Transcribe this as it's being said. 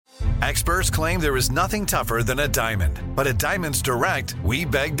Experts claim there is nothing tougher than a diamond. But at Diamonds Direct, we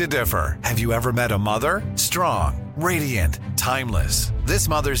beg to differ. Have you ever met a mother? Strong, radiant, timeless. This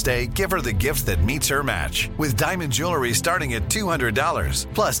Mother's Day, give her the gift that meets her match. With diamond jewelry starting at $200.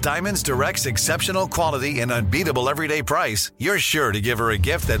 Plus Diamonds Direct's exceptional quality and unbeatable everyday price, you're sure to give her a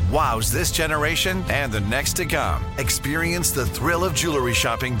gift that wows this generation and the next to come. Experience the thrill of jewelry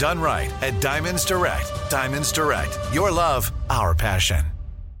shopping done right at Diamonds Direct. Diamonds Direct. Your love, our passion.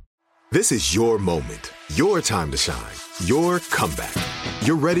 This is your moment, your time to shine, your comeback.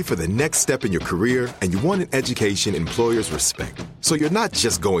 You're ready for the next step in your career, and you want an education employers respect. So you're not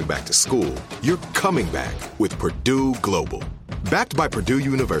just going back to school, you're coming back with Purdue Global. Backed by Purdue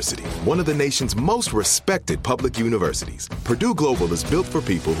University, one of the nation's most respected public universities, Purdue Global is built for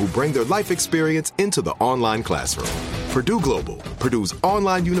people who bring their life experience into the online classroom. Purdue Global, Purdue's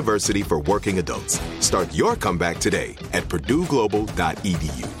online university for working adults. Start your comeback today at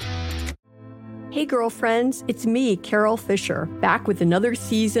purdueglobal.edu. Hey girlfriends, it's me, Carol Fisher, back with another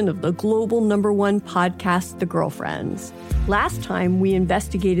season of the global #1 podcast, The Girlfriends. Last time, we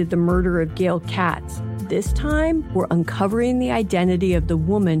investigated the murder of Gail Katz. This time, we're uncovering the identity of the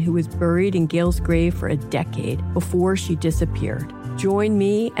woman who was buried in Gail's grave for a decade before she disappeared. Join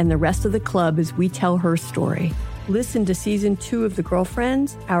me and the rest of the club as we tell her story. Listen to Season 2 of The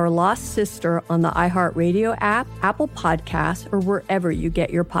Girlfriends, Our Lost Sister on the iHeartRadio app, Apple Podcasts, or wherever you get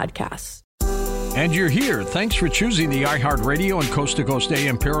your podcasts. And you're here. Thanks for choosing the iHeartRadio and Coast to Coast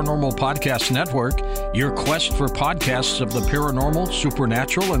AM Paranormal Podcast Network. Your quest for podcasts of the paranormal,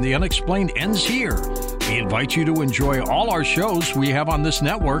 supernatural, and the unexplained ends here. We invite you to enjoy all our shows we have on this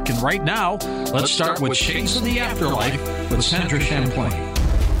network. And right now, let's start with Shades of the Afterlife with Sandra Champlain.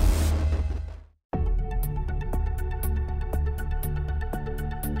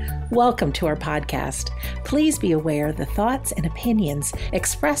 Welcome to our podcast. Please be aware the thoughts and opinions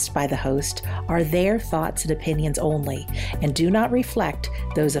expressed by the host are their thoughts and opinions only and do not reflect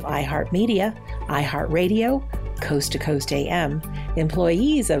those of iHeartMedia, iHeartRadio, Coast to Coast AM,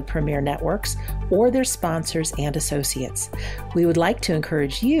 employees of Premier Networks, or their sponsors and associates. We would like to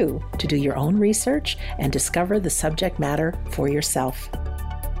encourage you to do your own research and discover the subject matter for yourself.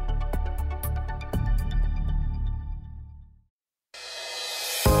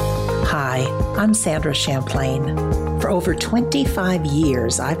 Hi, I'm Sandra Champlain. For over 25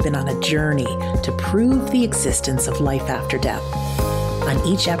 years, I've been on a journey to prove the existence of life after death. On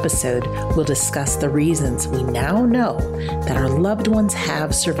each episode, we'll discuss the reasons we now know that our loved ones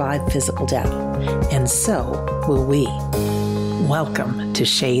have survived physical death, and so will we. Welcome to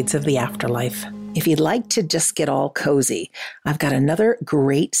Shades of the Afterlife. If you'd like to just get all cozy, I've got another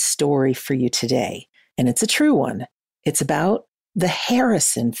great story for you today, and it's a true one. It's about the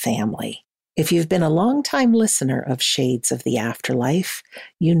Harrison family. If you've been a longtime listener of Shades of the Afterlife,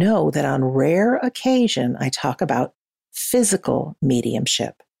 you know that on rare occasion I talk about physical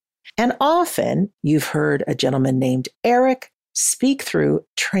mediumship. And often you've heard a gentleman named Eric speak through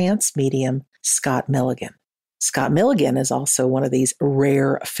trance medium Scott Milligan. Scott Milligan is also one of these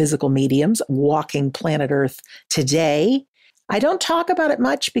rare physical mediums walking planet Earth today. I don't talk about it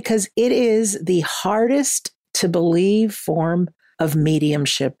much because it is the hardest to believe form of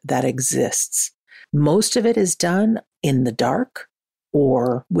mediumship that exists. Most of it is done in the dark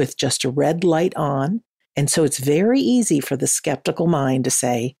or with just a red light on. And so it's very easy for the skeptical mind to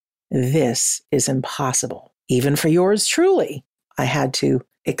say, this is impossible. Even for yours truly, I had to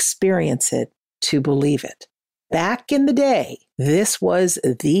experience it to believe it. Back in the day, this was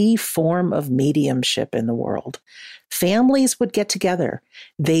the form of mediumship in the world. Families would get together,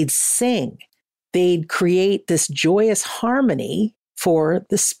 they'd sing, they'd create this joyous harmony for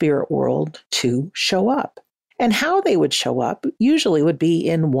the spirit world to show up. And how they would show up usually would be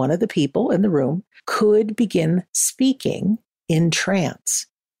in one of the people in the room could begin speaking in trance.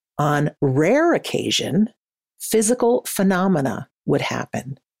 On rare occasion, physical phenomena would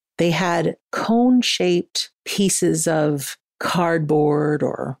happen. They had cone-shaped pieces of cardboard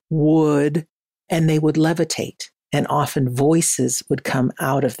or wood, and they would levitate, and often voices would come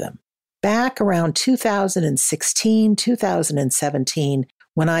out of them. Back around 2016, 2017,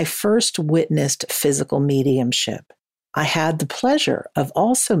 when I first witnessed physical mediumship, I had the pleasure of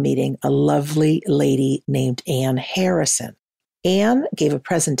also meeting a lovely lady named Ann Harrison. Ann gave a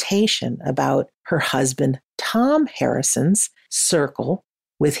presentation about her husband, Tom Harrison's circle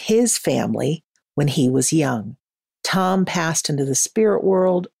with his family when he was young. Tom passed into the spirit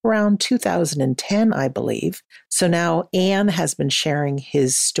world around 2010, I believe. So now Ann has been sharing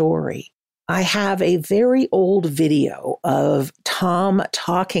his story. I have a very old video of Tom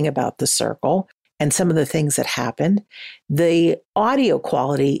talking about the circle, and some of the things that happened. The audio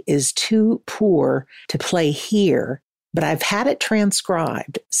quality is too poor to play here, but I've had it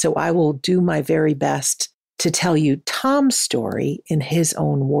transcribed, so I will do my very best to tell you Tom's story in his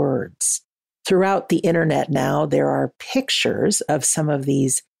own words. Throughout the internet now, there are pictures of some of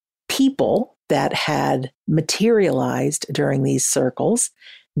these people that had materialized during these circles.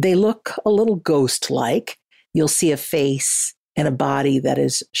 They look a little ghost-like. You'll see a face and a body that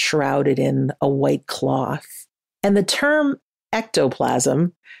is shrouded in a white cloth. And the term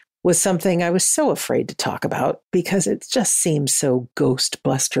ectoplasm was something I was so afraid to talk about because it just seems so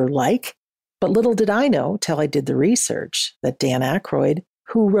Ghostbuster-like. But little did I know, till I did the research, that Dan Aykroyd,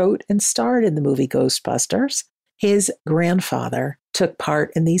 who wrote and starred in the movie Ghostbusters, his grandfather took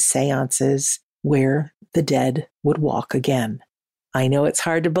part in these seances where the dead would walk again. I know it's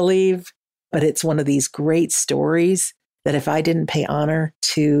hard to believe, but it's one of these great stories that if I didn't pay honor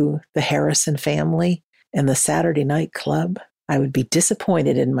to the Harrison family and the Saturday Night Club, I would be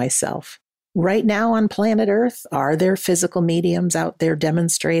disappointed in myself. Right now on planet Earth, are there physical mediums out there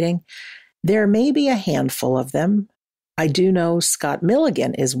demonstrating? There may be a handful of them. I do know Scott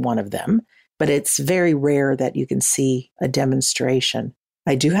Milligan is one of them, but it's very rare that you can see a demonstration.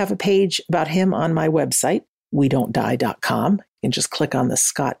 I do have a page about him on my website, wedon'tdie.com. You can just click on the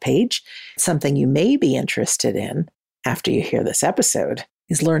Scott page. Something you may be interested in after you hear this episode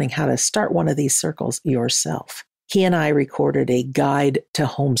is learning how to start one of these circles yourself. He and I recorded a guide to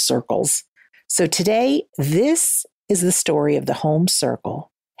home circles. So today, this is the story of the home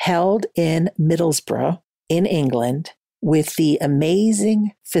circle held in Middlesbrough in England with the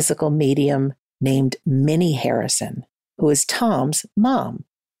amazing physical medium named Minnie Harrison, who is Tom's mom.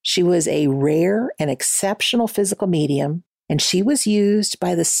 She was a rare and exceptional physical medium, and she was used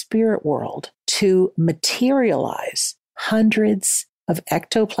by the spirit world to materialize hundreds of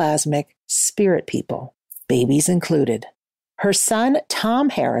ectoplasmic spirit people, babies included. Her son, Tom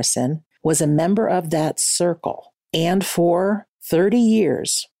Harrison, was a member of that circle, and for 30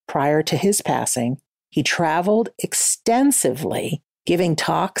 years prior to his passing, he traveled extensively, giving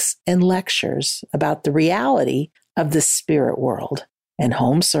talks and lectures about the reality of the spirit world and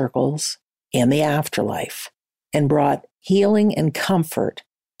home circles and the afterlife, and brought healing and comfort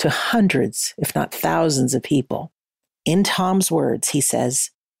to hundreds, if not thousands of people. In Tom's words, he says,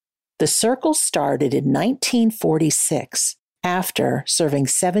 "The circle started in 1946 after serving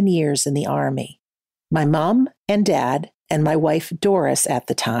 7 years in the Army. My mom and dad and my wife Doris at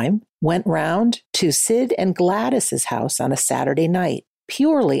the time went round to Sid and Gladys's house on a Saturday night,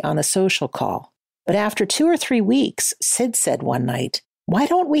 purely on a social call. But after 2 or 3 weeks, Sid said one night, 'Why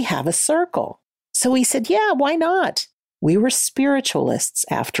don't we have a circle?' So we said, 'Yeah, why not?' We were spiritualists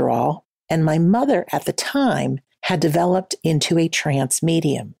after all, and my mother at the time had developed into a trance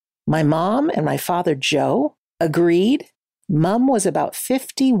medium. My mom and my father Joe agreed. Mom was about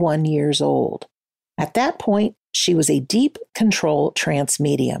 51 years old. At that point, she was a deep control trance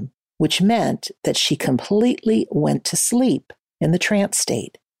medium, which meant that she completely went to sleep in the trance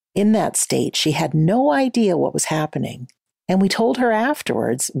state. In that state, she had no idea what was happening, and we told her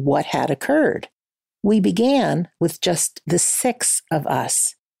afterwards what had occurred. We began with just the 6 of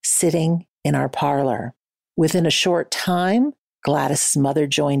us sitting in our parlor. Within a short time, Gladys's mother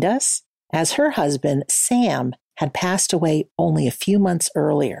joined us, as her husband, Sam, had passed away only a few months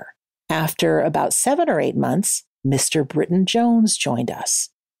earlier. After about 7 or 8 months, Mr. Britton Jones joined us,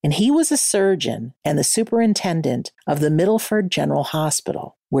 and he was a surgeon and the superintendent of the Middleford General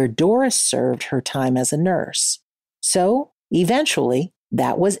Hospital, where Doris served her time as a nurse. So, eventually,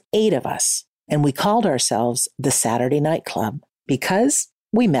 that was 8 of us, and we called ourselves the Saturday Night Club because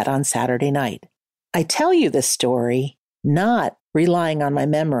we met on Saturday night. I tell you this story not relying on my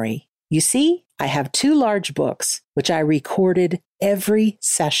memory. You see, I have 2 large books, which I recorded every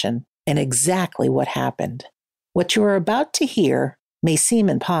session and exactly what happened. What you are about to hear may seem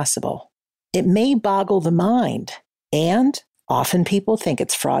impossible. It may boggle the mind, and often people think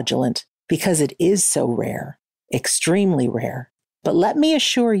it's fraudulent because it is so rare, extremely rare. But let me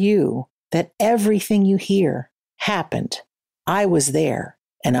assure you that everything you hear happened. I was there,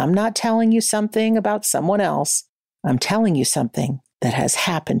 and I'm not telling you something about someone else. I'm telling you something that has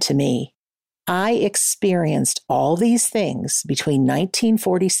happened to me. I experienced all these things between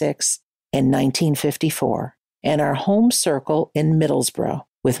 1946 and 1954 in our home circle in Middlesbrough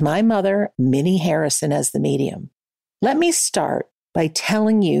with my mother, Minnie Harrison, as the medium. Let me start by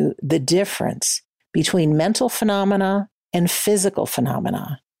telling you the difference between mental phenomena and physical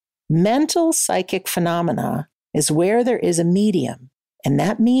phenomena. Mental psychic phenomena is where there is a medium, and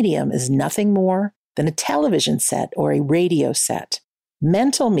that medium is nothing more than a television set or a radio set.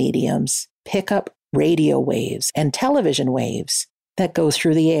 Mental mediums pick up radio waves and television waves that go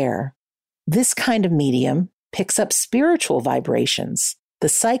through the air. This kind of medium picks up spiritual vibrations, the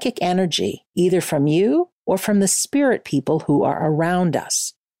psychic energy, either from you or from the spirit people who are around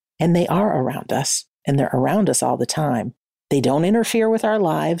us. And they are around us, and they're around us all the time. They don't interfere with our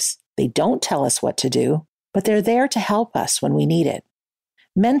lives. They don't tell us what to do, but they're there to help us when we need it.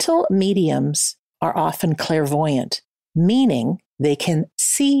 Mental mediums are often clairvoyant, meaning they can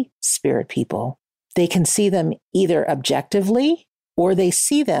see spirit people. They can see them either objectively or they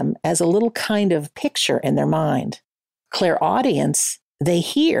see them as a little kind of picture in their mind. Clairaudience, they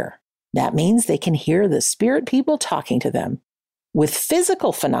hear. That means they can hear the spirit people talking to them. With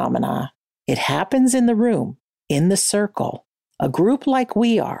physical phenomena, it happens in the room, in the circle, a group like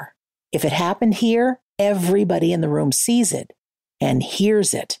we are. If it happened here, everybody in the room sees it and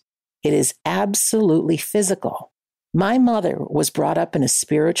hears it. It is absolutely physical. My mother was brought up in a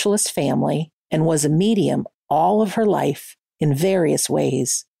spiritualist family and was a medium all of her life in various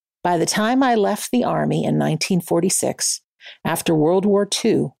ways. By the time I left the Army in 1946, after World War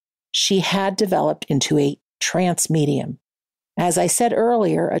II, she had developed into a trance medium. As I said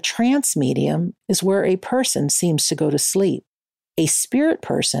earlier, a trance medium is where a person seems to go to sleep. A spirit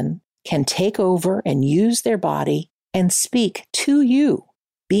person can take over and use their body and speak to you,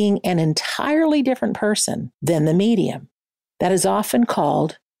 being an entirely different person than the medium. That is often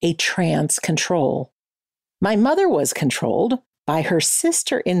called a trance control. My mother was controlled by her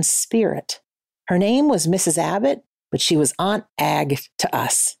sister in spirit. Her name was Mrs. Abbott, but she was Aunt Ag to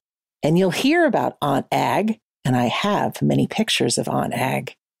us. And you'll hear about Aunt Ag, and I have many pictures of Aunt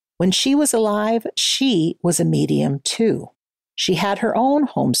Ag. When she was alive, she was a medium too. She had her own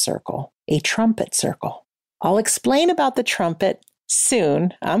home circle, a trumpet circle. I'll explain about the trumpet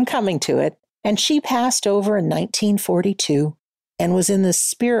soon. I'm coming to it. And she passed over in 1942 and was in the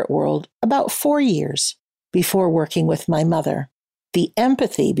spirit world about 4 years before working with my mother. The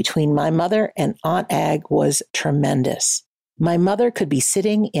empathy between my mother and Aunt Ag was tremendous. My mother could be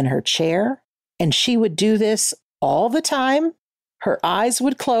sitting in her chair, and she would do this all the time. Her eyes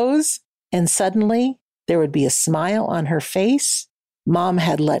would close, and suddenly there would be a smile on her face. Mom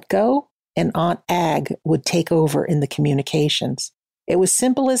had let go, and Aunt Ag would take over in the communications. It was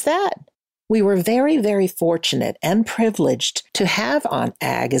simple as that. We were very, very fortunate and privileged to have Aunt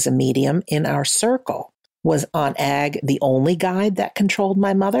Ag as a medium in our circle. Was Aunt Ag the only guide that controlled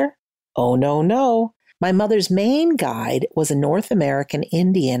my mother? Oh, no. My mother's main guide was a North American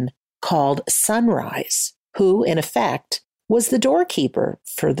Indian called Sunrise, who, in effect, was the doorkeeper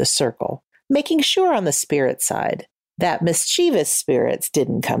for the circle, making sure on the spirit side that mischievous spirits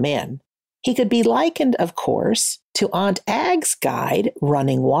didn't come in. He could be likened, of course, to Aunt Ag's guide,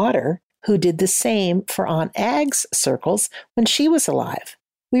 Running Water, who did the same for Aunt Ag's circles when she was alive.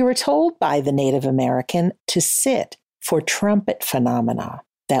 We were told by the Native American to sit for trumpet phenomena,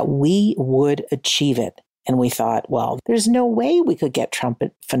 that we would achieve it. And we thought, well, there's no way we could get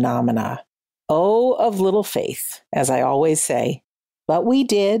trumpet phenomena. Oh, of little faith, as I always say. But we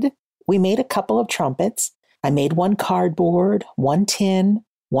did. We made a couple of trumpets. I made one cardboard, one tin,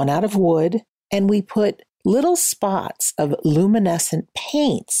 one out of wood, and we put little spots of luminescent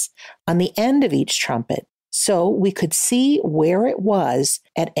paints on the end of each trumpet so we could see where it was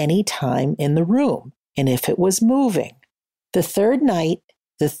at any time in the room and if it was moving. The third night,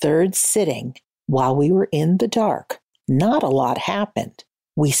 the third sitting, while we were in the dark, not a lot happened.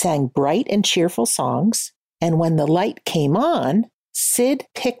 We sang bright and cheerful songs, and when the light came on, Sid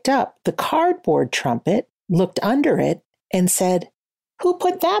picked up the cardboard trumpet, looked under it, and said, "Who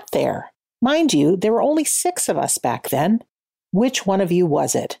put that there?" Mind you, there were only 6 of us back then. Which one of you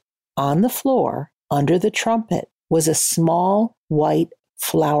was it? On the floor, under the trumpet, was a small white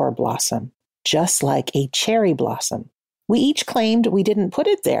flower blossom, just like a cherry blossom. We each claimed we didn't put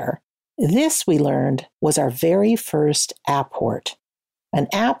it there. This, we learned, was our very first apport. An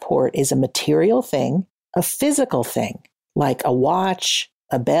apport is a material thing, a physical thing, like a watch,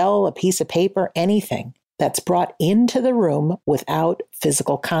 a bell, a piece of paper, anything that's brought into the room without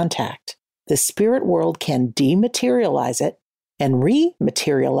physical contact. The spirit world can dematerialize it and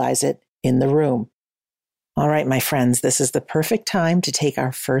rematerialize it in the room. All right, my friends, this is the perfect time to take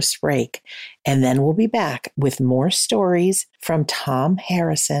our first break, and then we'll be back with more stories from Tom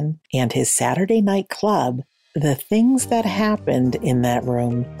Harrison and his Saturday Night Club, the things that happened in that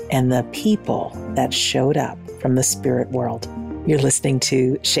room, and the people that showed up from the spirit world. You're listening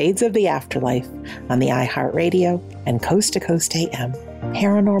to Shades of the Afterlife on the iHeartRadio and Coast to Coast AM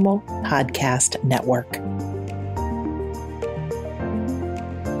Paranormal Podcast Network.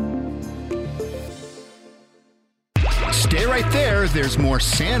 Stay right right there. There's more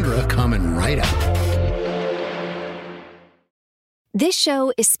Sandra coming right up. This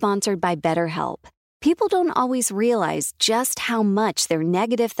show is sponsored by BetterHelp. People don't always realize just how much their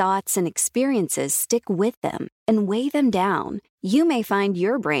negative thoughts and experiences stick with them and weigh them down. You may find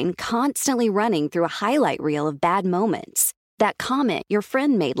your brain constantly running through a highlight reel of bad moments. That comment your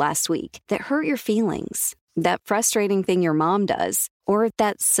friend made last week that hurt your feelings. That frustrating thing your mom does. Or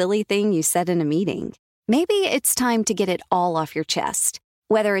that silly thing you said in a meeting. Maybe it's time to get it all off your chest.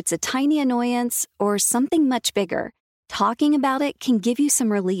 Whether it's a tiny annoyance or something much bigger, talking about it can give you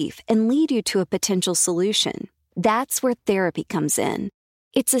some relief and lead you to a potential solution. That's where therapy comes in.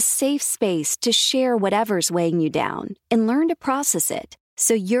 It's a safe space to share whatever's weighing you down and learn to process it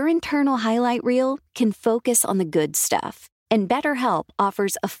so your internal highlight reel can focus on the good stuff. And BetterHelp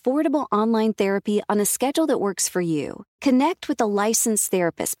offers affordable online therapy on a schedule that works for you. Connect with a licensed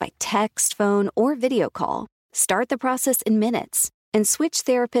therapist by text, phone, or video call. Start the process in minutes and switch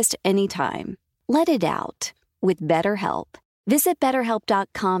therapist anytime. Let it out with BetterHelp. Visit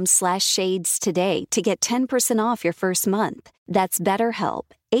BetterHelp.com/shades today to get 10% off your first month. That's BetterHelp,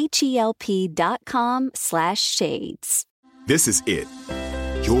 HELP.com/shades. This is it.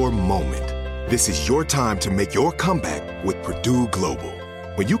 Your moment. This is your time to make your comeback with Purdue Global.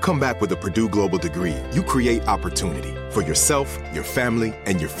 When you come back with a Purdue Global degree, you create opportunity for yourself, your family,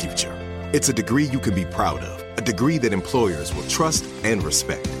 and your future. It's a degree you can be proud of, a degree that employers will trust and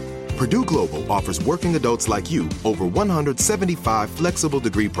respect. Purdue Global offers working adults like you over 175 flexible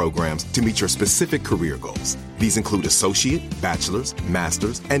degree programs to meet your specific career goals. These include associate, bachelor's,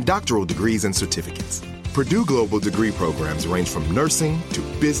 master's, and doctoral degrees and certificates. Purdue Global degree programs range from nursing to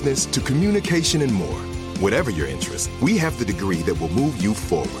business to communication and more. Whatever your interest, we have the degree that will move you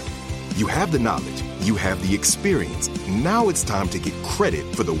forward. You have the knowledge, you have the experience. Now it's time to get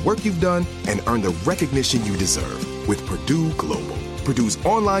credit for the work you've done and earn the recognition you deserve with Purdue Global, Purdue's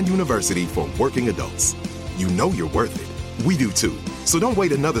online university for working adults. You know you're worth it. We do too. So don't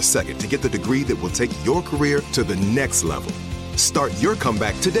wait another second to get the degree that will take your career to the next level. Start your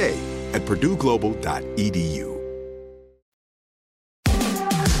comeback today at purdueglobal.edu.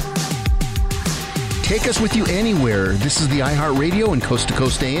 Take us with you anywhere. This is the iHeartRadio and Coast to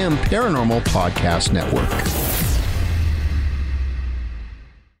Coast AM Paranormal Podcast Network.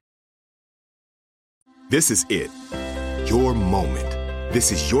 This is it. Your moment.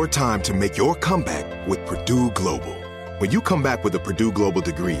 This is your time to make your comeback with Purdue Global. When you come back with a Purdue Global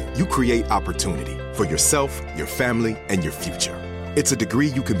degree, you create opportunity for yourself, your family, and your future. It's a degree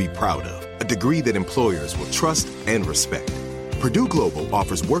you can be proud of, a degree that employers will trust and respect. Purdue Global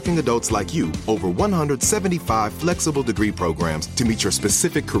offers working adults like you over 175 flexible degree programs to meet your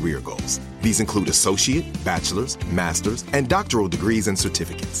specific career goals. These include associate, bachelor's, master's, and doctoral degrees and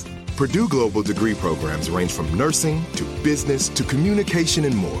certificates. Purdue Global degree programs range from nursing to business to communication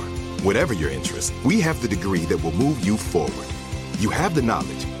and more. Whatever your interest, we have the degree that will move you forward. You have the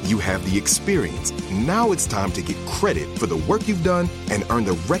knowledge, you have the experience. Now it's time to get credit for the work you've done and earn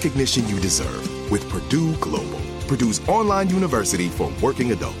the recognition you deserve with Purdue Global, Purdue's online university for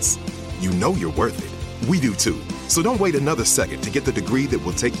working adults. You know you're worth it. We do too. So don't wait another second to get the degree that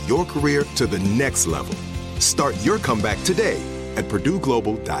will take your career to the next level. Start your comeback today at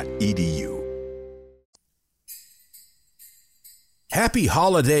purdueglobal.edu. Happy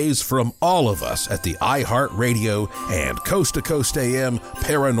holidays from all of us at the iHeartRadio and Coast to Coast AM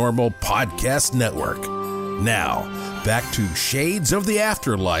Paranormal Podcast Network. Now, back to Shades of the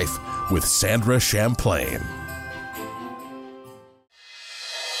Afterlife with Sandra Champlain.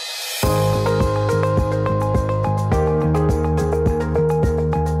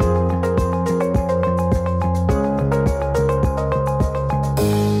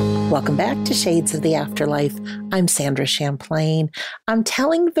 Welcome back to Shades of the Afterlife. I'm Sandra Champlain. I'm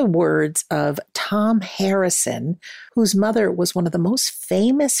telling the words of Tom Harrison, whose mother was one of the most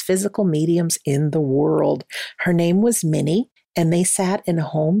famous physical mediums in the world. Her name was Minnie, and they sat in a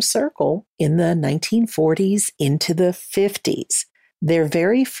home circle in the 1940s into the 50s. Their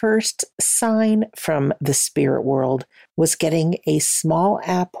very first sign from the spirit world was getting a small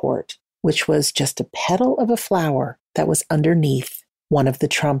apport, which was just a petal of a flower that was underneath one of the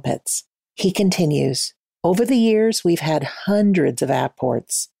trumpets. He continues, over the years, we've had hundreds of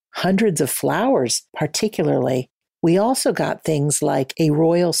apports, hundreds of flowers particularly. We also got things like a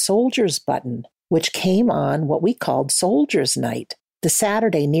Royal Soldier's button, which came on what we called Soldier's Night, the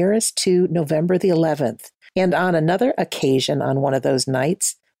Saturday nearest to November the 11th. And on another occasion on one of those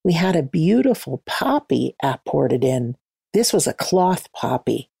nights, we had a beautiful poppy apported in. This was a cloth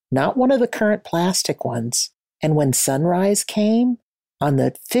poppy, not one of the current plastic ones. And when sunrise came, on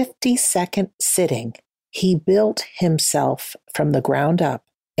the 52nd sitting, He built himself from the ground up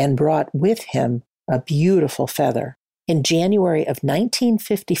and brought with him a beautiful feather. In January of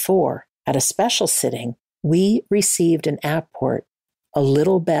 1954, at a special sitting, we received an apport, a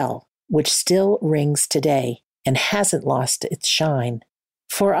little bell, which still rings today and hasn't lost its shine.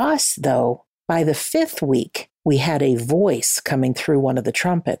 For us, though, by the 5th week, we had a voice coming through one of the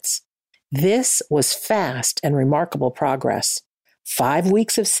trumpets. This was fast and remarkable progress. 5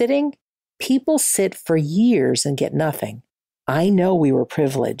 weeks of sitting? People sit for years and get nothing. I know we were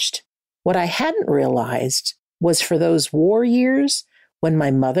privileged. What I hadn't realized was for those war years, when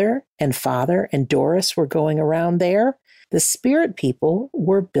my mother and father and Doris were going around there, the spirit people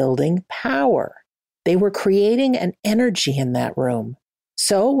were building power. They were creating an energy in that room.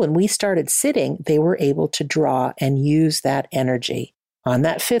 So when we started sitting, they were able to draw and use that energy. On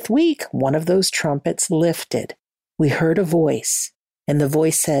that 5th week, one of those trumpets lifted. We heard a voice, and the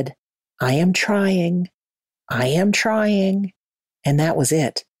voice said, "I am trying. I am trying." And that was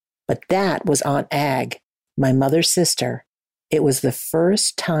it. But that was Aunt Ag, my mother's sister. It was the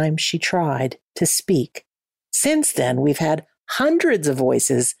first time she tried to speak. Since then, we've had hundreds of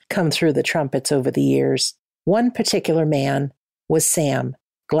voices come through the trumpets over the years. One particular man was Sam,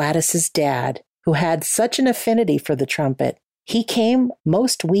 Gladys's dad, who had such an affinity for the trumpet. He came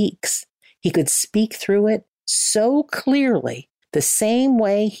most weeks. He could speak through it so clearly, the same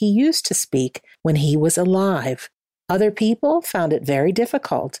way he used to speak when he was alive. Other people found it very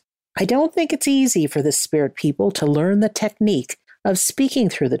difficult. I don't think it's easy for the spirit people to learn the technique of speaking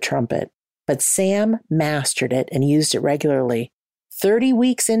through the trumpet, but Sam mastered it and used it regularly. 30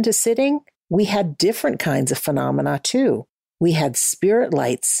 weeks into sitting, we had different kinds of phenomena too. We had spirit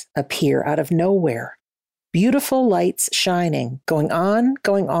lights appear out of nowhere. Beautiful lights shining, going on,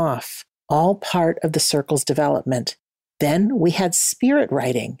 going off, all part of the circle's development. Then we had spirit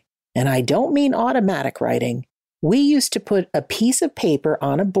writing, and I don't mean automatic writing. We used to put a piece of paper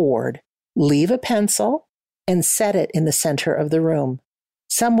on a board, leave a pencil, and set it in the center of the room.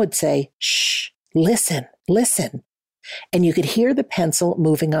 Some would say, "Shh, listen, listen." And you could hear the pencil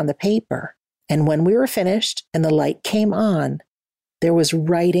moving on the paper. And when we were finished and the light came on, there was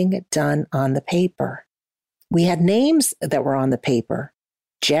writing done on the paper. We had names that were on the paper: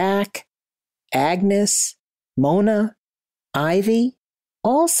 Jack, Agnes, Mona, Ivy.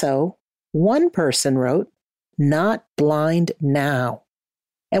 Also, one person wrote, "Not blind now."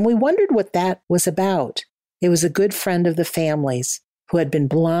 And we wondered what that was about. It was a good friend of the family's who had been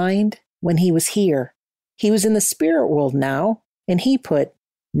blind when he was here. He was in the spirit world now, and he put,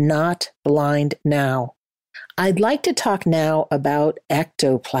 "Not blind now." I'd like to talk now about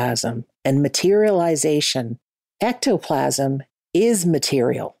ectoplasm and materialization. Ectoplasm is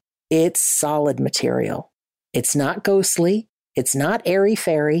material. It's solid material. It's not ghostly. It's not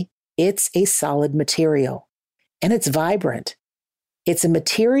airy-fairy. It's a solid material. And it's vibrant. It's a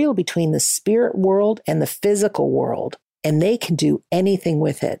material between the spirit world and the physical world, and they can do anything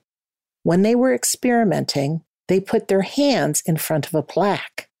with it. When they were experimenting, they put their hands in front of a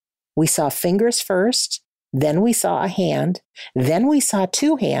plaque. We saw fingers first, then we saw a hand, then we saw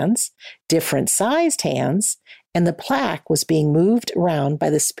 2 hands, different sized hands, and the plaque was being moved around by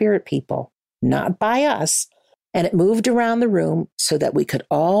the spirit people, not by us, and it moved around the room so that we could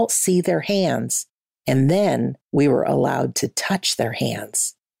all see their hands. And then we were allowed to touch their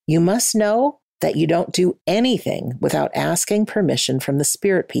hands. You must know that you don't do anything without asking permission from the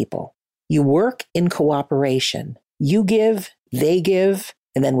spirit people. You work in cooperation. You give, they give,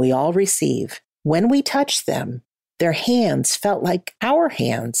 and then we all receive. When we touched them, their hands felt like our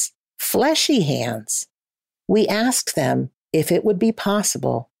hands, fleshy hands. We asked them if it would be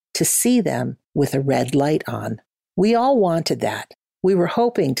possible to see them with a red light on. We all wanted that. We were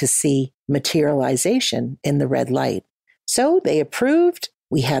hoping to see materialization in the red light. So they approved.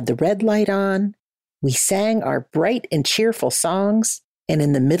 We had the red light on. We sang our bright and cheerful songs. And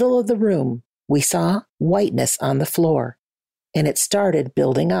in the middle of the room, we saw whiteness on the floor. And it started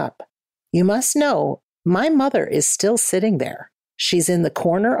building up. You must know, my mother is still sitting there. She's in the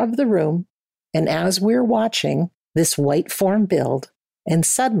corner of the room. And as we're watching this white form build, and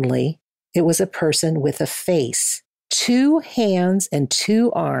suddenly it was a person with a face, 2 hands and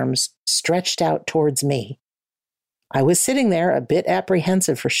 2 arms stretched out towards me. I was sitting there a bit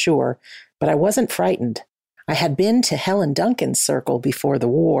apprehensive for sure, but I wasn't frightened. I had been to Helen Duncan's circle before the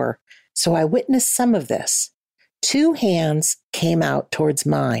war, so I witnessed some of this. 2 hands came out towards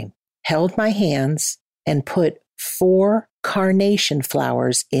mine, held my hands, and put 4 carnation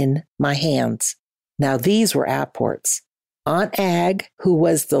flowers in my hands. Now these were apports. Aunt Ag, who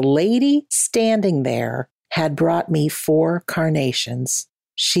was the lady standing there, had brought me 4 carnations.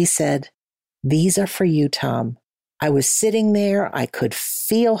 She said, These are for you, Tom. I was sitting there. I could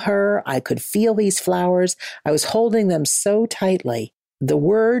feel her. I could feel these flowers. I was holding them so tightly. The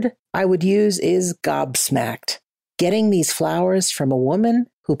word I would use is gobsmacked. Getting these flowers from a woman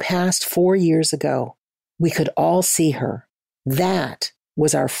who passed 4 years ago. We could all see her. That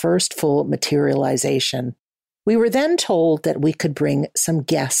was our first full materialization. We were then told that we could bring some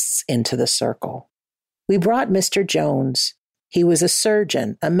guests into the circle. We brought Mr. Jones. He was a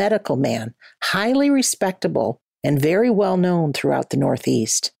surgeon, a medical man, highly respectable and very well known throughout the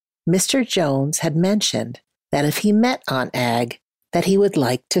Northeast. Mr. Jones had mentioned that if he met Aunt Ag, that he would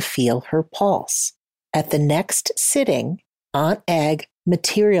like to feel her pulse. At the next sitting, Aunt Ag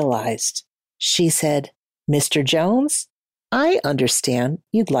materialized. She said, "Mr. Jones, I understand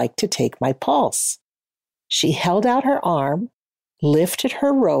you'd like to take my pulse." She held out her arm, lifted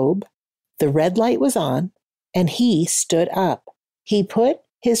her robe, the red light was on, and he stood up. He put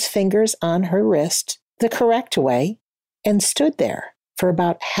his fingers on her wrist the correct way and stood there for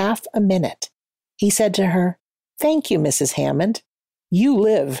about half a minute. He said to her, "Thank you, Mrs. Hammond. You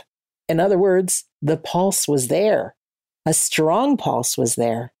live." In other words, the pulse was there. A strong pulse was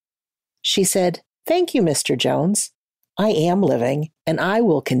there. She said, "Thank you, Mr. Jones. I am living, and I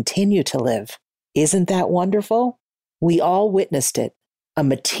will continue to live." Isn't that wonderful? We all witnessed it. A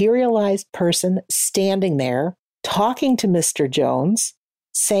materialized person standing there, talking to Mr. Jones,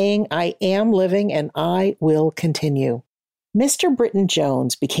 saying, "I am living and I will continue." Mr. Britton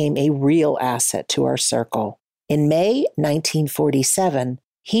Jones became a real asset to our circle. In May 1947,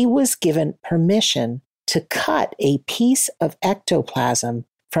 he was given permission to cut a piece of ectoplasm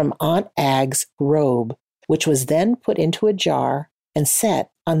from Aunt Ag's robe, which was then put into a jar and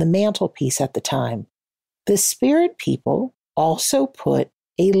set on the mantelpiece at the time. The spirit people also put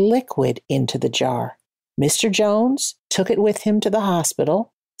a liquid into the jar. Mr. Jones took it with him to the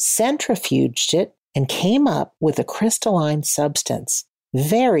hospital, centrifuged it, and came up with a crystalline substance,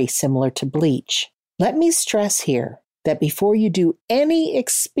 very similar to bleach. Let me stress here that before you do any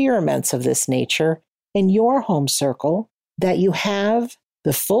experiments of this nature in your home circle, that you have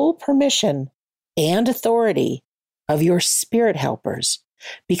the full permission and authority of your spirit helpers,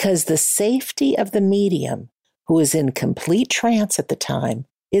 because the safety of the medium, who is in complete trance at the time,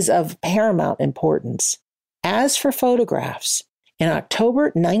 is of paramount importance. As for photographs, in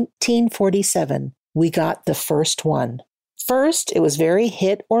October 1947, we got the first one. First, it was very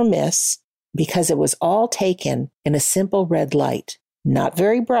hit or miss because it was all taken in a simple red light, not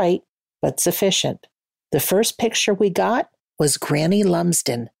very bright, but sufficient. The first picture we got was Granny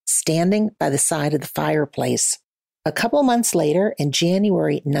Lumsden standing by the side of the fireplace. A couple months later, in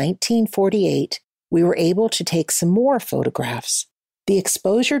January 1948, we were able to take some more photographs. The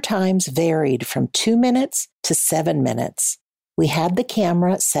exposure times varied from 2 minutes to 7 minutes. We had the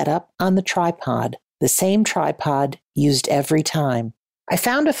camera set up on the tripod, the same tripod used every time. I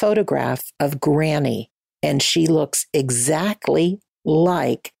found a photograph of Granny, and she looks exactly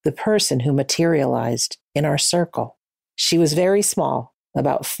like the person who materialized in our circle. She was very small,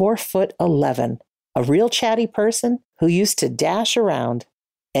 about 4'11", a real chatty person who used to dash around.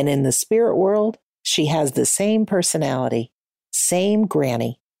 And in the spirit world, she has the same personality, same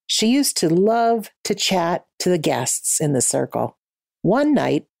Granny. She used to love to chat to the guests in the circle. One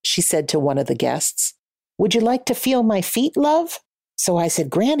night, she said to one of the guests, "Would you like to feel my feet, love?" So I said,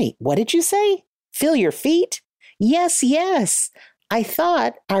 "Granny, what did you say? Feel your feet?" Yes. I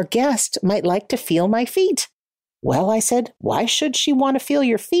thought our guest might like to feel my feet." "Well," I said, "why should she want to feel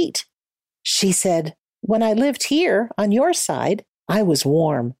your feet?" She said, "When I lived here on your side, I was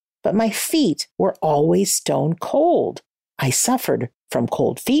warm, but my feet were always stone cold. I suffered from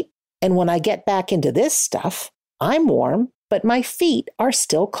cold feet, and when I get back into this stuff, I'm warm, but my feet are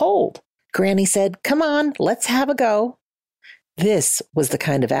still cold." Granny said, "Come on, let's have a go." This was the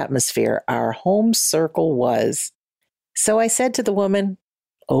kind of atmosphere our home circle was. So I said to the woman,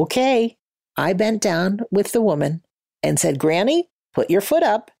 "Okay." I bent down with the woman and said, "Granny, put your foot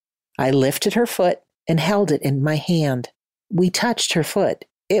up." I lifted her foot and held it in my hand. We touched her foot.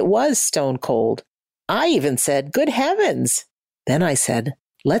 It was stone cold. I even said, "Good heavens." Then I said,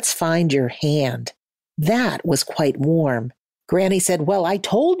 "Let's find your hand." That was quite warm. Granny said, "Well, I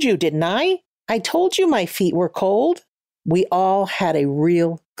told you, didn't I? I told you my feet were cold." We all had a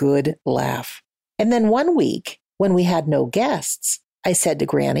real good laugh. And then one week, when we had no guests, I said to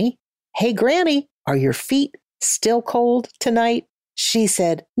Granny, "Hey, Granny, are your feet still cold tonight?" She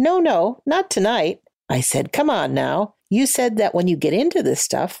said, No, not tonight." I said, "Come on now. You said that when you get into this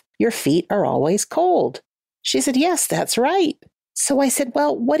stuff, your feet are always cold." She said, "Yes, that's right." So I said,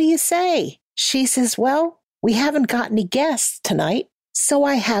 "Well, what do you say?" She says, "Well, we haven't got any guests tonight, So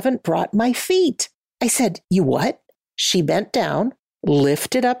I haven't brought my feet. I said, you what? She bent down,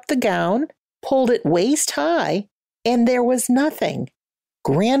 lifted up the gown, pulled it waist high, and there was nothing.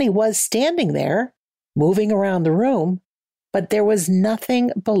 Granny was standing there, moving around the room, but there was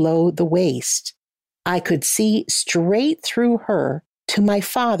nothing below the waist. I could see straight through her to my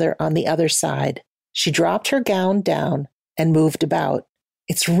father on the other side. She dropped her gown down and moved about.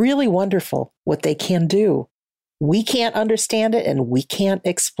 It's really wonderful what they can do. We can't understand it and we can't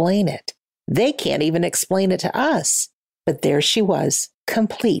explain it. They can't even explain it to us. But there she was,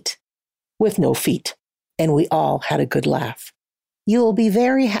 complete, with no feet. And we all had a good laugh. You'll be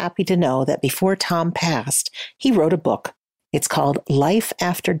very happy to know that before Tom passed, he wrote a book. It's called Life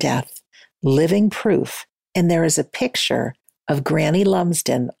After Death, Living Proof. And there is a picture of Granny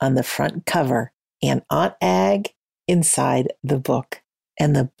Lumsden on the front cover and Aunt Ag inside the book.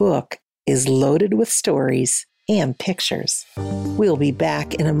 And the book is loaded with stories and pictures. We'll be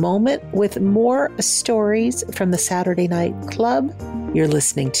back in a moment with more stories from the Saturday Night Club. You're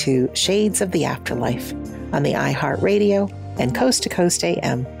listening to Shades of the Afterlife on the iHeartRadio and Coast to Coast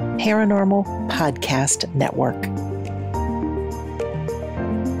AM Paranormal Podcast Network.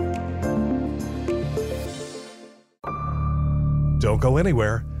 Don't go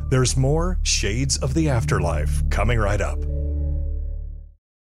anywhere. There's more Shades of the Afterlife coming right up.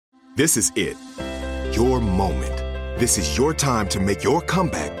 This is it. Your moment. This is your time to make your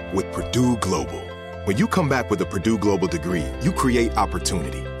comeback with Purdue Global. When you come back with a Purdue Global degree, you create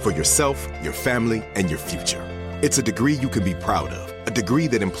opportunity for yourself, your family, and your future. It's a degree you can be proud of, a degree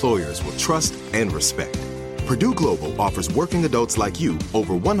that employers will trust and respect. Purdue Global offers working adults like you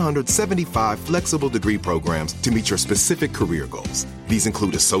over 175 flexible degree programs to meet your specific career goals. These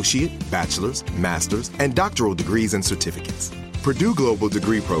include associate, bachelor's, master's, and doctoral degrees and certificates. Purdue Global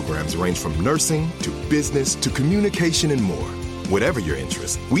degree programs range from nursing to business to communication and more. Whatever your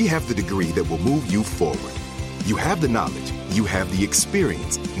interest, we have the degree that will move you forward. You have the knowledge, you have the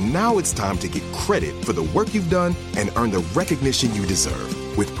experience. Now it's time to get credit for the work you've done and earn the recognition you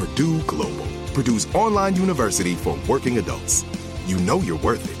deserve with Purdue Global, Purdue's online university for working adults. You know you're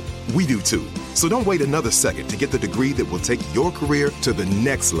worth it. We do too. So don't wait another second to get the degree that will take your career to the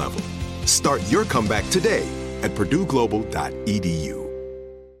next level. Start your comeback today at purdueglobal.edu.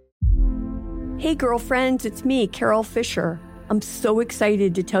 Hey girlfriends, it's me, Carol Fisher. I'm so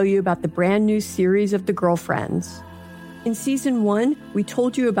excited to tell you about the brand new series of The Girlfriends. In season 1, we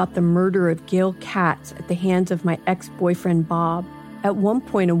told you about the murder of Gail Katz at the hands of my ex-boyfriend Bob. At one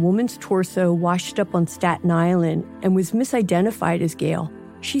point, a woman's torso washed up on Staten Island and was misidentified as Gail.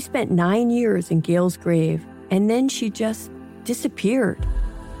 She spent 9 years in Gail's grave, and then she just disappeared.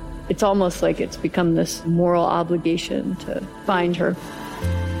 It's almost like it's become this moral obligation to find her.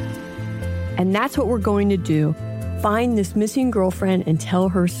 And that's what we're going to do. Find this missing girlfriend and tell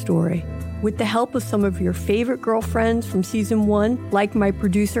her story. With the help of some of your favorite girlfriends from season 1, like my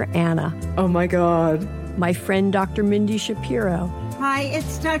producer, Anna. Oh my God. My friend, Dr. Mindy Shapiro. Hi,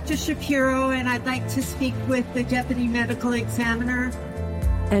 it's Dr. Shapiro, and I'd like to speak with the deputy medical examiner.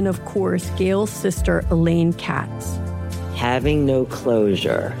 And of course, Gail's sister, Elaine Katz. Having no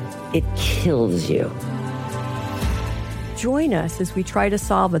closure, it kills you. Join us as we try to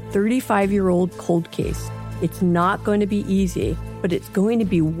solve a 35-year-old cold case. It's not going to be easy, but it's going to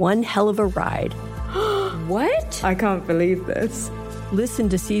be one hell of a ride. What? I can't believe this. Listen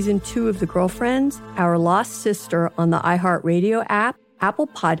to season 2 of The Girlfriends, Our Lost Sister on the iHeartRadio app, Apple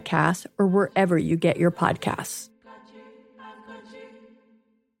Podcasts, or wherever you get your podcasts.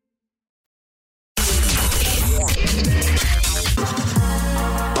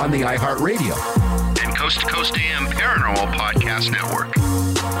 On the iHeartRadio and Coast to Coast AM Paranormal Podcast Network.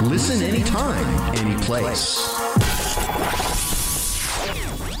 Listen anytime, any place.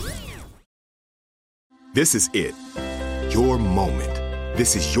 This is it. Your moment.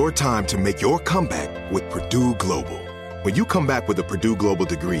 This is your time to make your comeback with Purdue Global. When you come back with a Purdue Global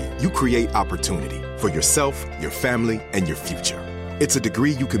degree, you create opportunity for yourself, your family, and your future. It's a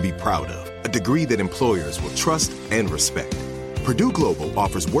degree you can be proud of, a degree that employers will trust and respect. Purdue Global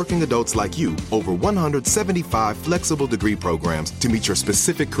offers working adults like you over 175 flexible degree programs to meet your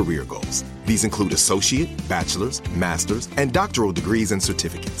specific career goals. These include associate, bachelor's, master's, and doctoral degrees and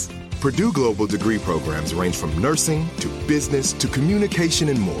certificates. Purdue Global degree programs range from nursing to business to communication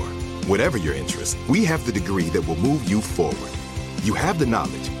and more. Whatever your interest, we have the degree that will move you forward. You have the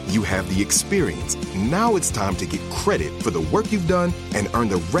knowledge, you have the experience. Now it's time to get credit for the work you've done and earn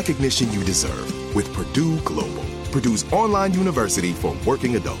the recognition you deserve with Purdue Global, Purdue's online university for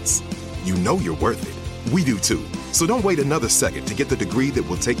working adults. You know you're worth it. We do too. So don't wait another second to get the degree that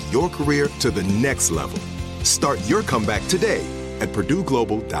will take your career to the next level. Start your comeback today at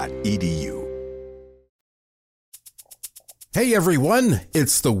purdueglobal.edu. Hey everyone,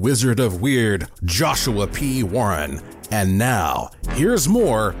 it's the Wizard of Weird, Joshua P. Warren. And now, here's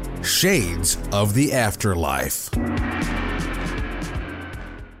more Shades of the Afterlife.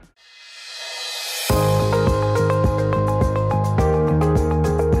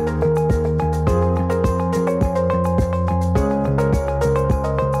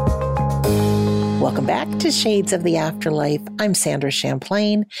 Welcome back to Shades of the Afterlife. I'm Sandra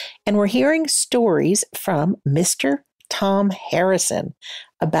Champlain, and we're hearing stories from Mr. Tom Harrison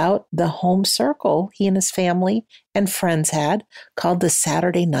about the home circle he and his family and friends had called the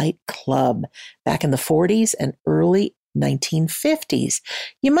Saturday Night Club back in the 40s and early 1950s.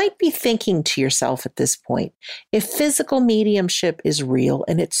 You might be thinking to yourself at this point, if physical mediumship is real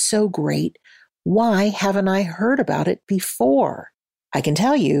and it's so great, why haven't I heard about it before? I can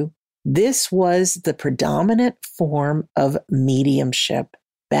tell you, this was the predominant form of mediumship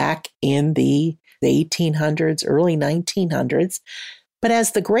back in the 1800s, early 1900s. But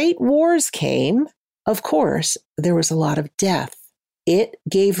as the Great Wars came, of course, there was a lot of death. It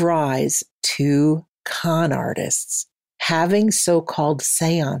gave rise to con artists having so-called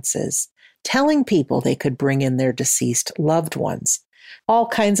seances, telling people they could bring in their deceased loved ones. All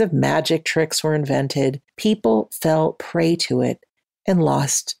kinds of magic tricks were invented. People fell prey to it and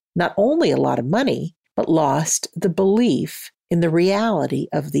lost not only a lot of money, but lost the belief in the reality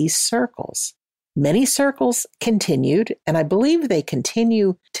of these circles. Many circles continued, and I believe they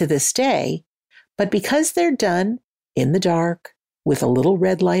continue to this day, but because they're done in the dark with a little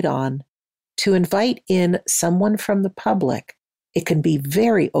red light on, to invite in someone from the public, it can be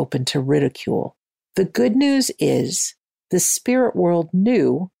very open to ridicule. The good news is the spirit world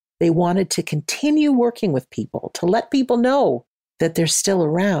knew they wanted to continue working with people, to let people know that they're still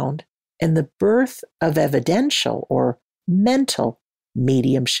around, and the birth of evidential or mental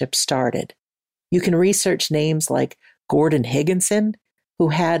mediumship started. You can research names like Gordon Higginson, who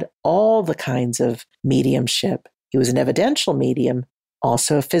had all the kinds of mediumship. He was an evidential medium,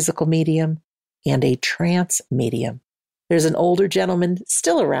 also a physical medium, and a trance medium. There's an older gentleman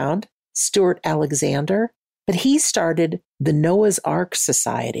still around, Stuart Alexander, but he started the Noah's Ark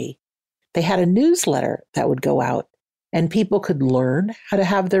Society. They had a newsletter that would go out, and people could learn how to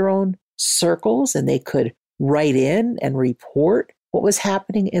have their own circles, and they could write in and report what was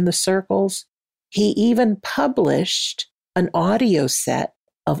happening in the circles. He even published an audio set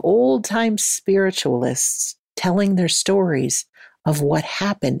of old-time spiritualists telling their stories of what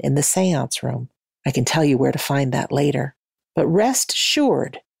happened in the seance room. I can tell you where to find that later. But rest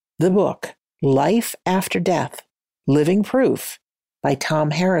assured, the book, Life After Death, Living Proof by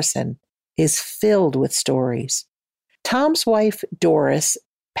Tom Harrison, is filled with stories. Tom's wife, Doris,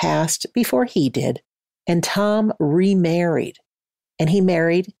 passed before he did, and Tom remarried, and he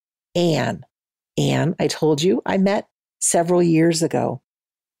married Anne. Anne, I told you, I met several years ago.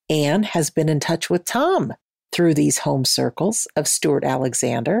 Anne has been in touch with Tom through these home circles of Stuart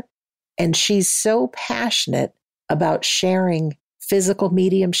Alexander, and she's so passionate about sharing physical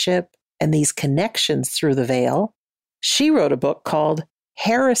mediumship and these connections through the veil. She wrote a book called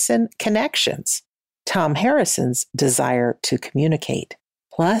Harrison Connections, Tom Harrison's desire to communicate.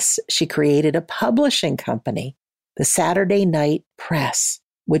 Plus, she created a publishing company, the Saturday Night Press,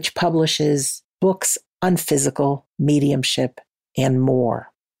 which publishes books on physical mediumship and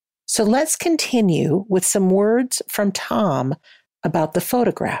more. So let's continue with some words from Tom about the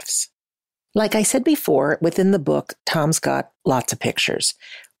photographs. Like I said before, within the book, Tom's got lots of pictures.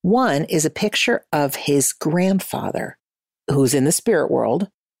 One is a picture of his grandfather, who's in the spirit world,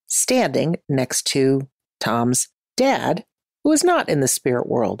 standing next to Tom's dad, who is not in the spirit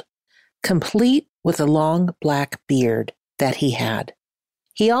world, complete with a long black beard that he had.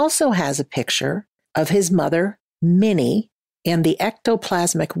 He also has a picture of his mother, Minnie, and the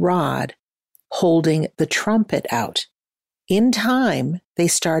ectoplasmic rod holding the trumpet out. In time, they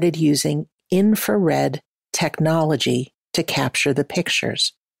started using infrared technology to capture the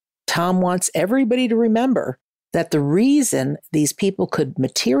pictures. Tom wants everybody to remember that the reason these people could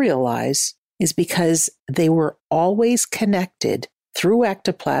materialize is because they were always connected through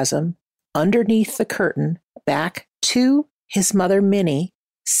ectoplasm underneath the curtain back to his mother, Minnie,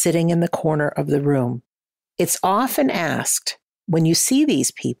 sitting in the corner of the room. It's often asked, when you see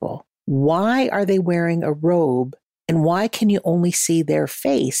these people, why are they wearing a robe and why can you only see their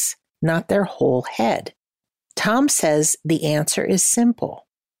face, not their whole head? Tom says the answer is simple.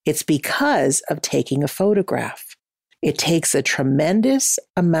 It's because of taking a photograph. It takes a tremendous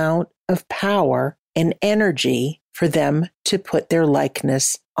amount of power and energy for them to put their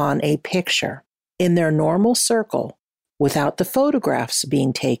likeness on a picture. In their normal circle, without the photographs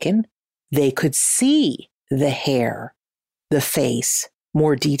being taken, they could see the hair, the face,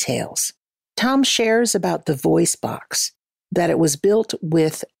 more details. Tom shares about the voice box, that it was built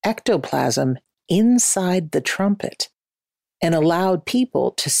with ectoplasm inside the trumpet and allowed people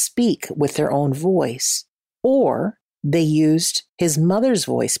to speak with their own voice, or they used his mother's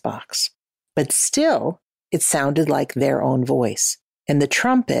voice box, but still it sounded like their own voice, and the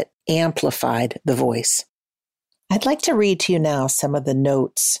trumpet amplified the voice. I'd like to read to you now some of the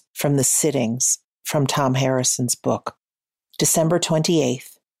notes from the sittings from Tom Harrison's book. December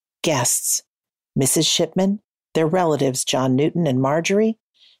 28th, guests, Mrs. Shipman, their relatives John Newton and Marjorie,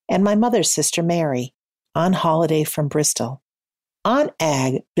 and my mother's sister Mary, on holiday from Bristol. Aunt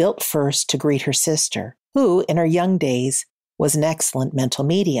Ag built first to greet her sister, who, in her young days, was an excellent mental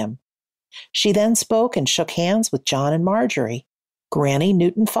medium. She then spoke and shook hands with John and Marjorie. Granny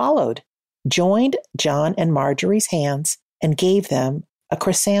Newton followed, joined John and Marjorie's hands, and gave them a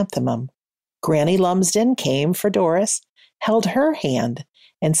chrysanthemum. Granny Lumsden came for Doris, held her hand,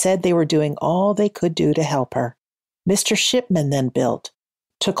 and said they were doing all they could do to help her. Mr. Shipman then built,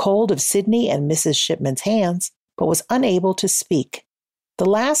 took hold of Sidney and Mrs. Shipman's hands, but was unable to speak. The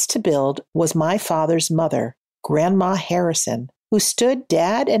last to build was my father's mother, Grandma Harrison, who stood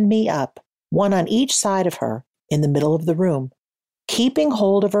Dad and me up, one on each side of her, in the middle of the room. Keeping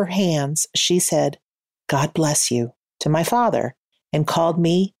hold of her hands, she said, "God bless you," to my father, and called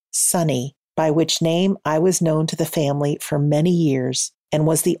me Sonny, by which name I was known to the family for many years, and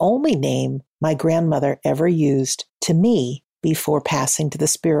was the only name my grandmother ever used to me before passing to the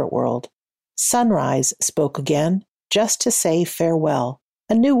spirit world. Sunrise spoke again, just to say farewell,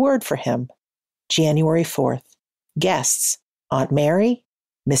 a new word for him. January 4th. Guests, Aunt Mary,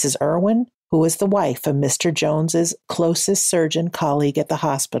 Mrs. Irwin, who was the wife of Mr. Jones's closest surgeon colleague at the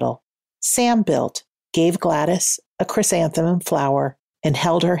hospital. Sam built, gave Gladys a chrysanthemum flower, and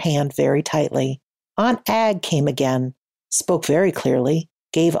held her hand very tightly. Aunt Ag came again, spoke very clearly,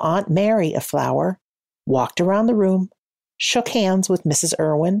 gave Aunt Mary a flower, walked around the room, shook hands with Mrs.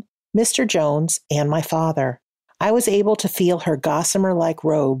 Irwin, Mr. Jones, and my father. I was able to feel her gossamer-like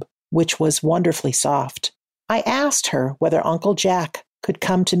robe, which was wonderfully soft. I asked her whether Uncle Jack could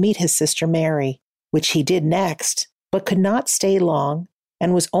come to meet his sister Mary, which he did next, but could not stay long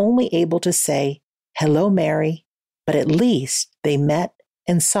and was only able to say, "Hello, Mary," but at least they met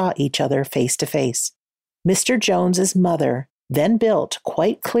and saw each other face to face. Mr. Jones's mother then built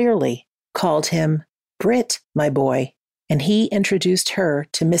quite clearly, called him Britt, my boy, and he introduced her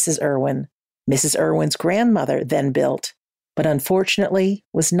to Mrs. Irwin. Mrs. Irwin's grandmother then built, but unfortunately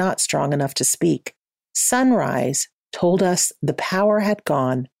was not strong enough to speak. Sunrise told us the power had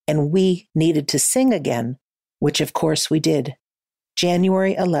gone and we needed to sing again, which of course we did.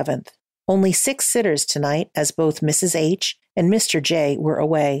 January 11th. Only 6 sitters tonight, as both Mrs. H. and Mr. J. were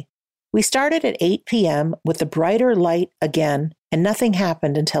away. We started at 8 p.m. with the brighter light again, and nothing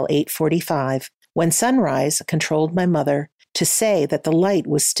happened until 8:45, when Sunrise controlled my mother to say that the light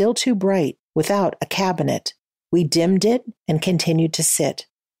was still too bright without a cabinet. We dimmed it and continued to sit.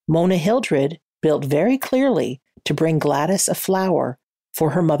 Mona Hildred built very clearly to bring Gladys a flower for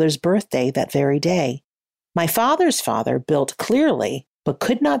her mother's birthday that very day. My father's father built clearly, but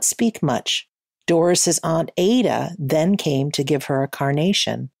could not speak much. Doris's Aunt Ada then came to give her a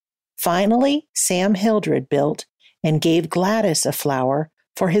carnation. Finally, Sam Hildred built and gave Gladys a flower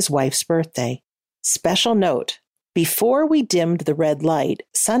for his wife's birthday. Special note, before we dimmed the red light,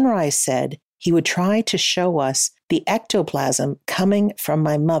 Sunrise said he would try to show us the ectoplasm coming from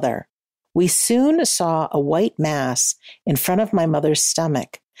my mother. We soon saw a white mass in front of my mother's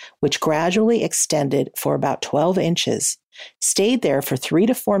stomach, which gradually extended for about 12 inches, stayed there for 3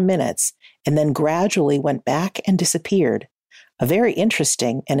 to 4 minutes, and then gradually went back and disappeared. A very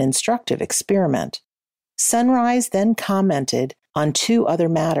interesting and instructive experiment. Sunrise then commented on 2 other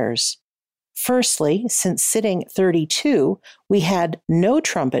matters. Firstly, since sitting 32, we had no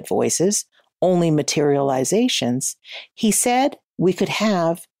trumpet voices, only materializations. He said we could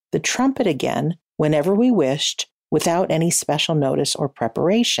have the trumpet again whenever we wished without any special notice or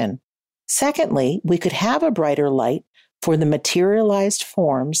preparation. Secondly, we could have a brighter light for the materialized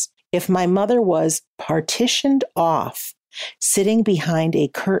forms if my mother was partitioned off, sitting behind a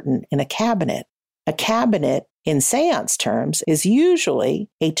curtain in a cabinet. A cabinet, in seance terms, is usually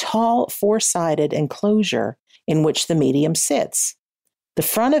a tall 4-sided enclosure in which the medium sits. The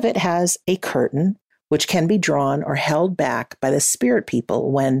front of it has a curtain, which can be drawn or held back by the spirit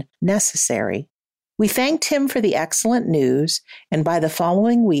people when necessary. We thanked him for the excellent news, and by the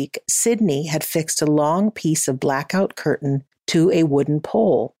following week, Sidney had fixed a long piece of blackout curtain to a wooden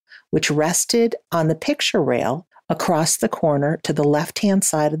pole, which rested on the picture rail across the corner to the left-hand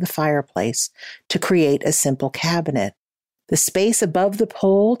side of the fireplace to create a simple cabinet. The space above the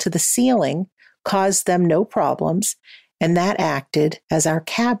pole to the ceiling caused them no problems, and that acted as our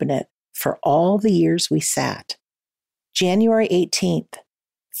cabinet for all the years we sat. January 18th,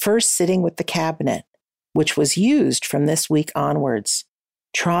 first sitting with the cabinet, which was used from this week onwards.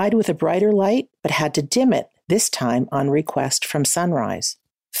 Tried with a brighter light, but had to dim it, this time on request from Sunrise.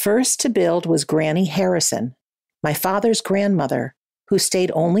 First to build was Granny Harrison, my father's grandmother, who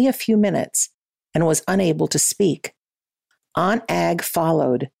stayed only a few minutes and was unable to speak. Aunt Ag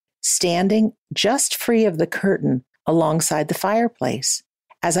followed, standing just free of the curtain alongside the fireplace.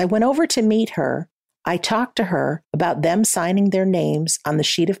 As I went over to meet her, I talked to her about them signing their names on the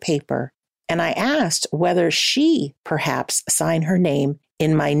sheet of paper, and I asked whether she perhaps sign her name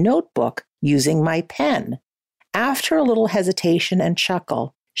in my notebook using my pen. After a little hesitation and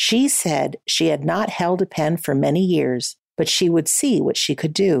chuckle, she said she had not held a pen for many years, but she would see what she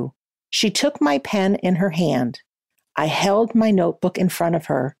could do. She took my pen in her hand. I held my notebook in front of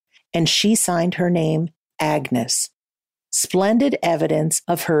her, and she signed her name, Agnes. Splendid evidence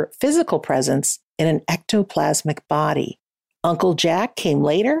of her physical presence in an ectoplasmic body. Uncle Jack came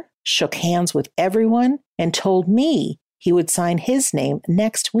later, shook hands with everyone, and told me he would sign his name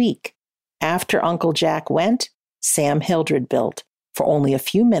next week. After Uncle Jack went, Sam Hildred built for only a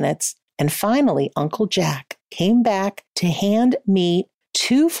few minutes, and finally Uncle Jack came back to hand me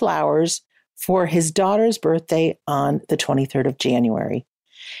 2 flowers for his daughter's birthday on the 23rd of January.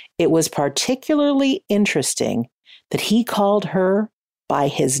 It was particularly interesting that he called her by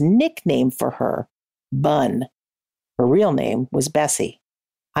his nickname for her, Bun. Her real name was Bessie.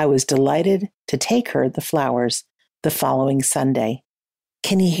 I was delighted to take her the flowers the following Sunday.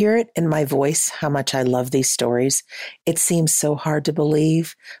 Can you hear it in my voice how much I love these stories? It seems so hard to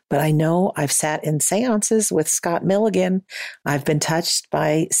believe, but I know I've sat in seances with Scott Milligan. I've been touched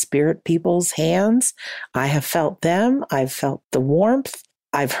by spirit people's hands. I have felt them. I've felt the warmth.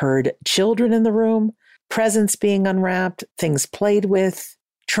 I've heard children in the room, presents being unwrapped, things played with,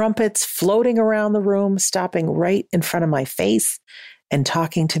 trumpets floating around the room, stopping right in front of my face and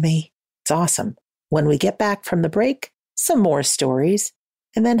talking to me. It's awesome. When we get back from the break, some more stories,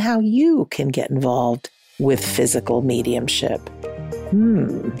 and then how you can get involved with physical mediumship.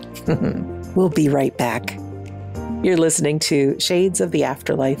 We'll be right back. You're listening to Shades of the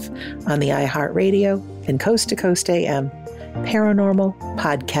Afterlife on the iHeartRadio and Coast to Coast AM Paranormal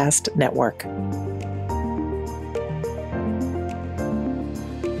Podcast Network.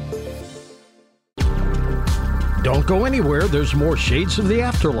 Don't go anywhere. There's more Shades of the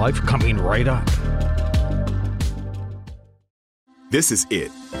Afterlife coming right up. This is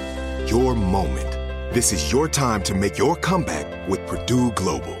it. Your moment. This is your time to make your comeback with Purdue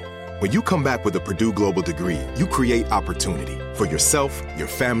Global. When you come back with a Purdue Global degree, you create opportunity for yourself, your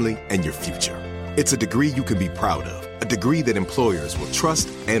family, and your future. It's a degree you can be proud of, a degree that employers will trust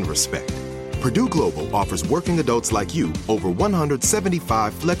and respect. Purdue Global offers working adults like you over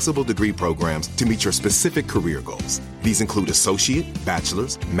 175 flexible degree programs to meet your specific career goals. These include associate,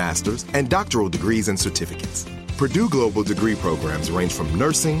 bachelor's, master's, and doctoral degrees and certificates. Purdue Global degree programs range from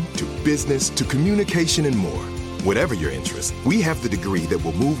nursing to business to communication and more. Whatever your interest, we have the degree that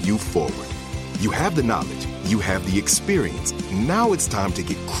will move you forward. You have the knowledge, you have the experience. Now it's time to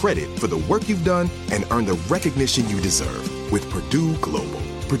get credit for the work you've done and earn the recognition you deserve with Purdue Global,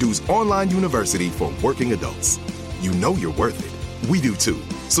 Purdue's online university for working adults. You know you're worth it. We do too.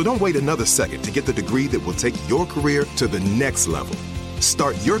 So don't wait another second to get the degree that will take your career to the next level.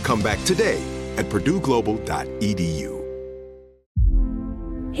 Start your comeback today at purdueglobal.edu.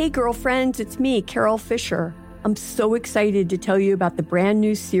 Hey girlfriends, it's me, Carol Fisher. I'm so excited to tell you about the brand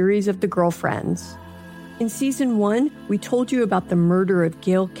new series of The Girlfriends. In season 1, we told you about the murder of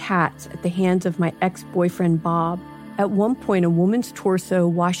Gail Katz at the hands of my ex-boyfriend Bob. At one point, a woman's torso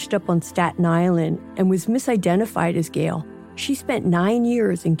washed up on Staten Island and was misidentified as Gail. She spent 9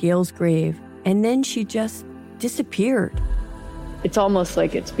 years in Gail's grave, and then she just disappeared. It's almost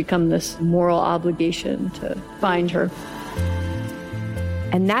like it's become this moral obligation to find her.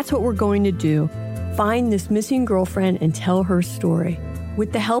 And that's what we're going to do. Find this missing girlfriend and tell her story.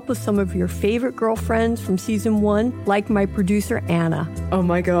 With the help of some of your favorite girlfriends from season 1, like my producer, Anna. Oh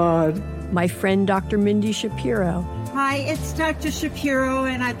my God. My friend, Dr. Mindy Shapiro. Hi, it's Dr. Shapiro,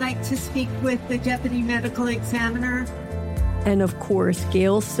 and I'd like to speak with the Deputy Medical Examiner. And of course,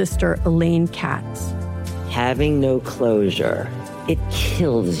 Gail's sister, Elaine Katz. Having no closure, it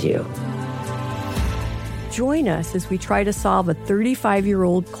kills you. Join us as we try to solve a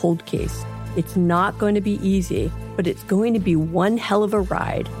 35-year-old cold case. It's not going to be easy, but it's going to be one hell of a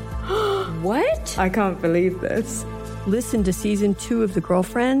ride. What? I can't believe this. Listen to Season 2 of The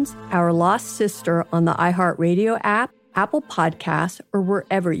Girlfriends, Our Lost Sister on the iHeartRadio app, Apple Podcasts, or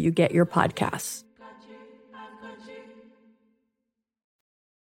wherever you get your podcasts.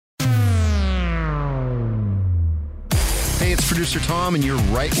 Hey, it's producer Tom, and you're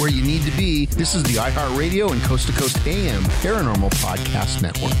right where you need to be. This is the iHeartRadio and Coast to Coast AM Paranormal Podcast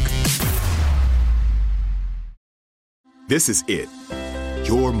Network. This is it.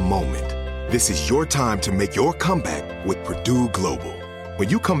 Your moment. This is your time to make your comeback with Purdue Global. When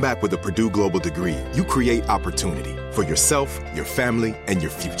you come back with a Purdue Global degree, you create opportunity for yourself, your family, and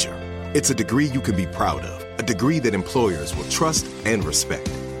your future. It's a degree you can be proud of, a degree that employers will trust and respect.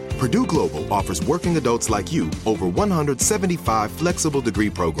 Purdue Global offers working adults like you over 175 flexible degree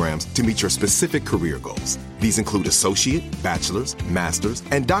programs to meet your specific career goals. These include associate, bachelor's, master's,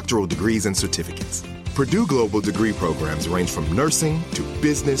 and doctoral degrees and certificates. Purdue Global degree programs range from nursing to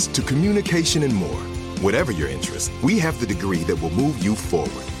business to communication and more. Whatever your interest, we have the degree that will move you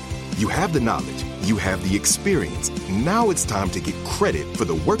forward. You have the knowledge, you have the experience. Now it's time to get credit for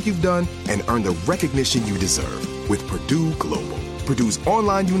the work you've done and earn the recognition you deserve with Purdue Global, Purdue's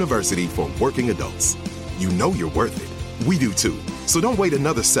online university for working adults. You know you're worth it. We do too. So don't wait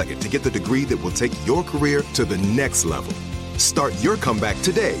another second to get the degree that will take your career to the next level. Start your comeback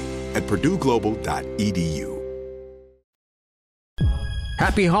today at purdueglobal.edu.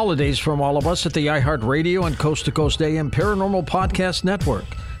 Happy holidays from all of us at the iHeartRadio and Coast to Coast AM Paranormal Podcast Network.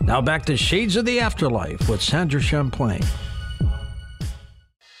 Now back to Shades of the Afterlife with Sandra Champlain.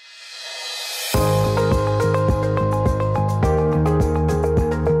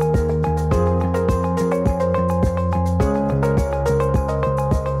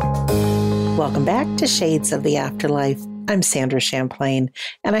 Welcome back to Shades of the Afterlife. I'm Sandra Champlain,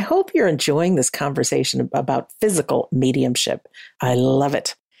 and I hope you're enjoying this conversation about physical mediumship. I love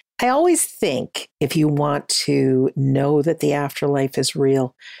it. I always think if you want to know that the afterlife is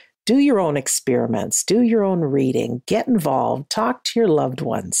real, do your own experiments, do your own reading, get involved, talk to your loved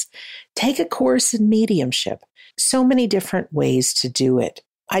ones, take a course in mediumship. So many different ways to do it.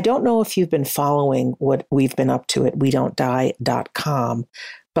 I don't know if you've been following what we've been up to at WeDon'tDie.com,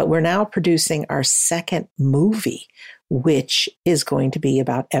 but we're now producing our second movie, which is going to be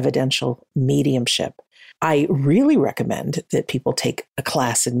about evidential mediumship. I really recommend that people take a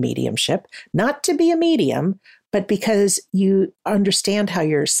class in mediumship, not to be a medium, but because you understand how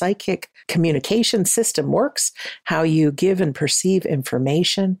your psychic communication system works, how you give and perceive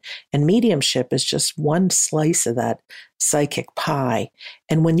information, and mediumship is just one slice of that psychic pie.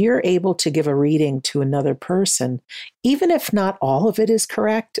 And when you're able to give a reading to another person, even if not all of it is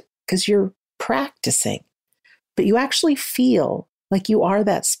correct, because you're practicing, but you actually feel like you are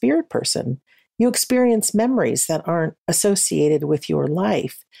that spirit person. You experience memories that aren't associated with your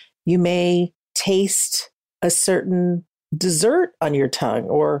life. You may taste a certain dessert on your tongue,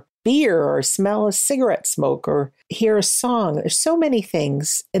 or beer, or smell a cigarette smoke, or hear a song. There's so many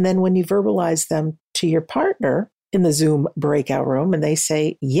things. And then when you verbalize them to your partner in the Zoom breakout room and they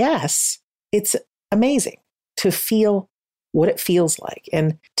say yes, it's amazing to feel what it feels like.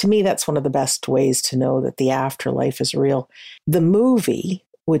 And to me, that's one of the best ways to know that the afterlife is real. The movie,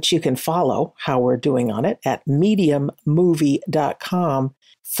 which you can follow how we're doing on it at mediummovie.com,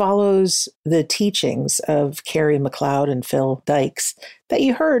 follows the teachings of Carrie McLeod and Phil Dykes that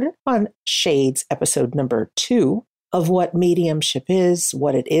you heard on Shades episode number 2 of what mediumship is,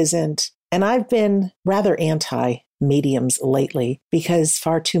 what it isn't. And I've been rather anti-mediums lately because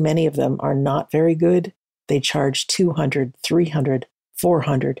far too many of them are not very good. They charge $200, $300,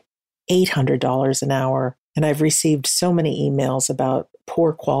 $400, $800 an hour. And I've received so many emails about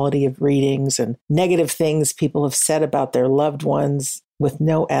poor quality of readings and negative things people have said about their loved ones with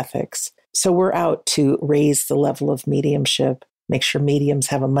no ethics. So we're out to raise the level of mediumship, make sure mediums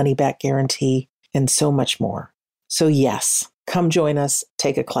have a money-back guarantee, and so much more. So yes, come join us,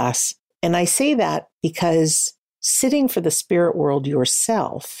 take a class. And I say that because sitting for the spirit world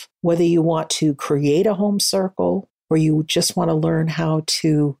yourself, whether you want to create a home circle or you just want to learn how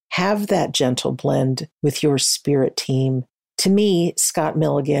to have that gentle blend with your spirit team, to me, Scott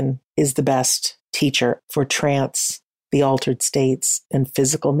Milligan is the best teacher for trance, the altered states, and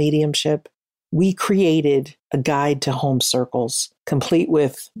physical mediumship. We created a guide to home circles, complete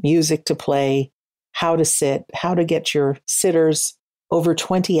with music to play, how to sit, how to get your sitters, over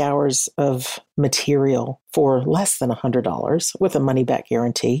 20 hours of material for less than $100 with a money-back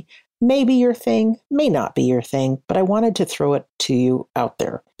guarantee. Maybe your thing, may not be your thing, but I wanted to throw it to you out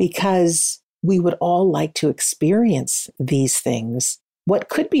there because we would all like to experience these things. What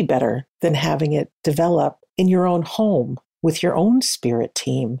could be better than having it develop in your own home with your own spirit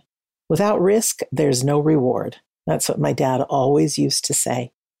team, Without risk, there's no reward. That's what my dad always used to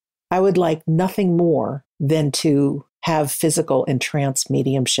say. I would like nothing more than to have physical and trance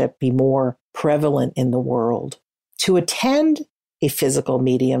mediumship be more prevalent in the world. To attend a physical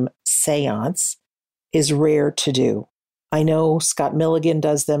medium seance is rare to do. I know Scott Milligan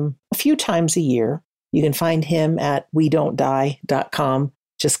does them a few times a year. You can find him at WeDon'tDie.com.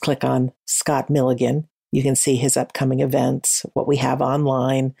 Just click on Scott Milligan. You can see his upcoming events, what we have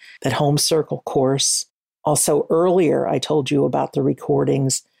online, that Home Circle course. Also, earlier, I told you about the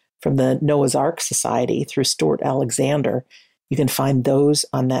recordings from the Noah's Ark Society through Stuart Alexander. You can find those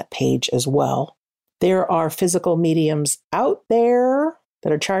on that page as well. There are physical mediums out there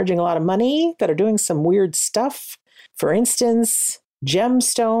that are charging a lot of money, that are doing some weird stuff. For instance,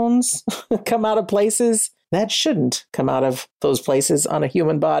 gemstones come out of places that shouldn't come out of those places on a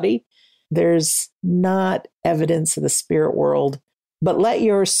human body. There's not evidence of the spirit world, but let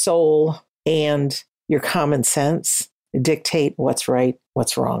your soul and your common sense dictate what's right,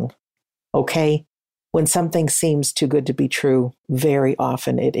 what's wrong. Okay? When something seems too good to be true, very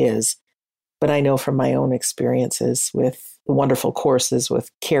often it is. But I know from my own experiences with the wonderful courses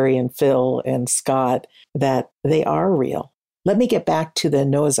with Carrie and Phil and Scott that they are real. Let me get back to the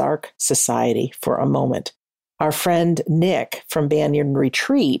Noah's Ark Society for a moment. Our friend Nick from Banyan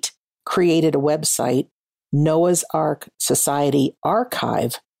Retreat created a website, Noah's Ark Society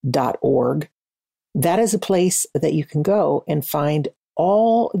Archive.org. That is a place that you can go and find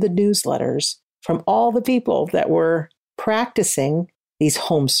all the newsletters from all the people that were practicing these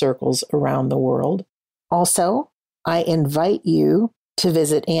home circles around the world. Also, I invite you to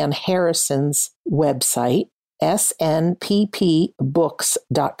visit Ann Harrison's website,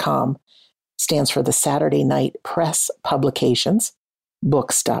 snppbooks.com. Stands for the Saturday Night Press Publications,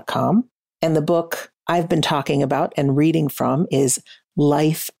 books.com. And the book I've been talking about and reading from is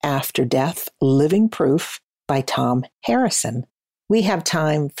Life After Death, Living Proof by Tom Harrison. We have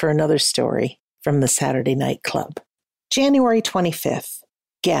time for another story from the Saturday Night Club. January 25th,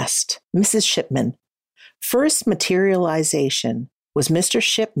 guest, Mrs. Shipman. First materialization was Mr.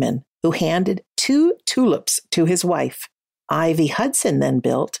 Shipman, who handed 2 tulips to his wife. Ivy Hudson then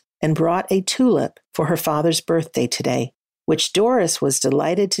built and brought a tulip for her father's birthday today, which Doris was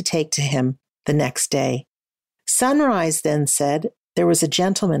delighted to take to him the next day. Sunrise then said there was a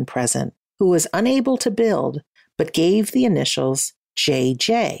gentleman present who was unable to build, but gave the initials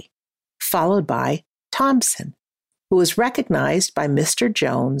J.J., followed by Thompson, who was recognized by Mr.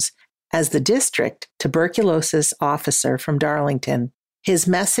 Jones as the district tuberculosis officer from Darlington. His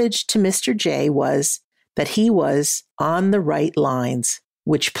message to Mr. J was that he was on the right lines,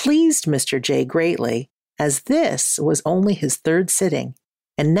 which pleased Mr. J greatly, as this was only his 3rd sitting,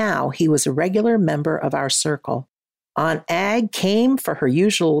 and now he was a regular member of our circle. Aunt Ag came for her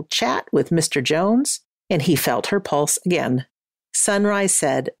usual chat with Mr. Jones, and he felt her pulse again. Sunrise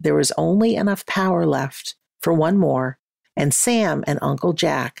said there was only enough power left for one more, and Sam and Uncle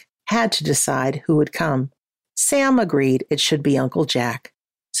Jack had to decide who would come. Sam agreed it should be Uncle Jack,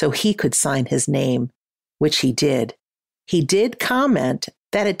 so he could sign his name, which he did. He did comment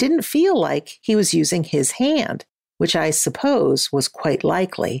that it didn't feel like he was using his hand, which I suppose was quite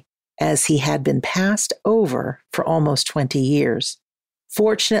likely, as he had been passed over for almost 20 years.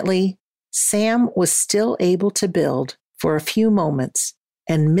 Fortunately, Sam was still able to build for a few moments,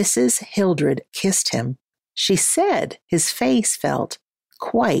 and Mrs. Hildred kissed him. She said his face felt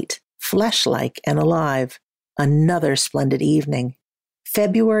quite flesh-like and alive. Another splendid evening.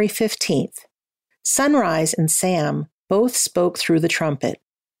 February 15th. Sunrise and Sam both spoke through the trumpet,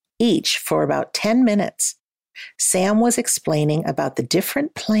 each for about 10 minutes. Sam was explaining about the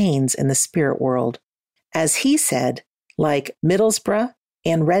different planes in the spirit world. As he said, like Middlesbrough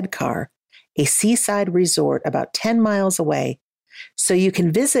and Redcar, a seaside resort about 10 miles away, so you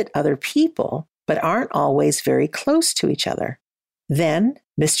can visit other people, but aren't always very close to each other. Then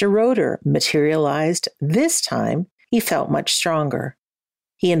Mr. Roeder materialized. This time, he felt much stronger.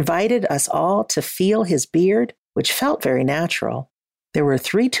 He invited us all to feel his beard, which felt very natural. There were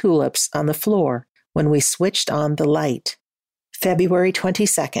 3 tulips on the floor when we switched on the light. February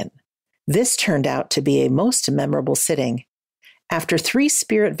 22nd. This turned out to be a most memorable sitting. After 3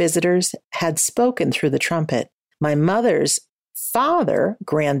 spirit visitors had spoken through the trumpet, my mother's father,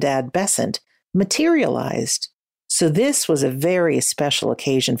 Granddad Besant, materialized. So this was a very special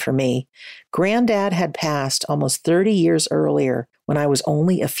occasion for me. Granddad had passed almost 30 years earlier when I was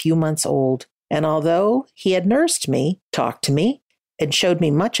only a few months old. And although he had nursed me, talked to me, and showed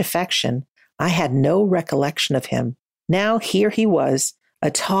me much affection, I had no recollection of him. Now here he was, a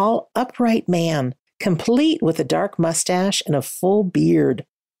tall, upright man, complete with a dark mustache and a full beard.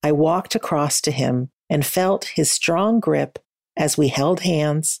 I walked across to him and felt his strong grip as we held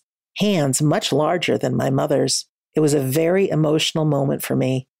hands much larger than my mother's. It was a very emotional moment for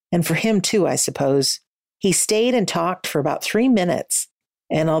me, and for him too, I suppose. He stayed and talked for about 3 minutes,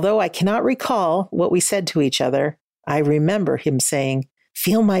 and although I cannot recall what we said to each other, I remember him saying,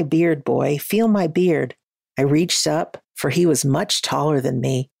 "Feel my beard, boy, feel my beard." I reached up, for he was much taller than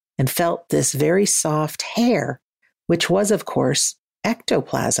me, and felt this very soft hair, which was, of course,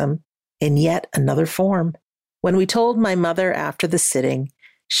 ectoplasm in yet another form. When we told my mother after the sitting,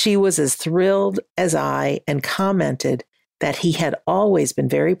 she was as thrilled as I and commented that he had always been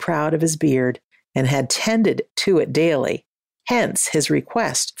very proud of his beard and had tended to it daily, hence his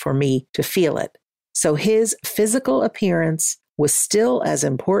request for me to feel it. So his physical appearance was still as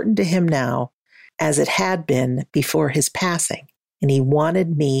important to him now as it had been before his passing, and he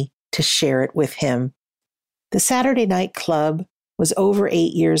wanted me to share it with him. The Saturday Night Club was over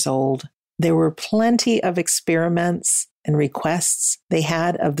 8 years old. There were plenty of experiments and requests they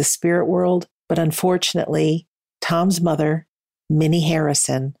had of the spirit world, but unfortunately, Tom's mother, Minnie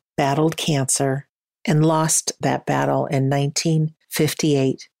Harrison, battled cancer and lost that battle in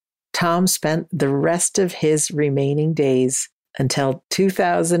 1958. Tom spent the rest of his remaining days until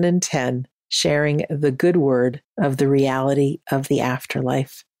 2010 sharing the good word of the reality of the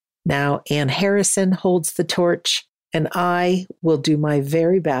afterlife. Now, Ann Harrison holds the torch, and I will do my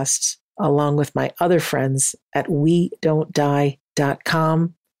very best, along with my other friends at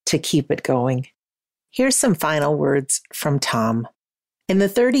WeDon'tDie.com, to keep it going. Here's some final words from Tom. In the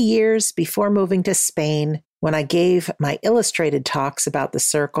 30 years before moving to Spain, when I gave my illustrated talks about the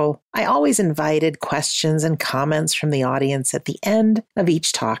circle, I always invited questions and comments from the audience at the end of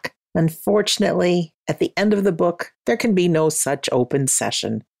each talk. Unfortunately, at the end of the book, there can be no such open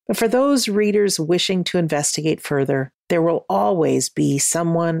session. But for those readers wishing to investigate further, there will always be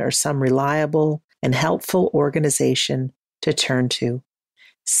someone or some reliable and helpful organization to turn to.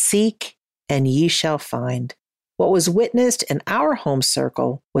 Seek and ye shall find. What was witnessed in our home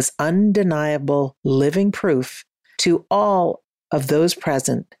circle was undeniable living proof to all of those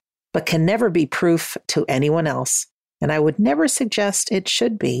present, but can never be proof to anyone else. And I would never suggest it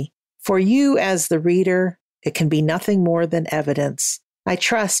should be. For you as the reader, it can be nothing more than evidence. I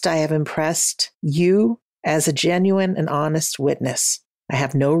trust I have impressed you as a genuine and honest witness. I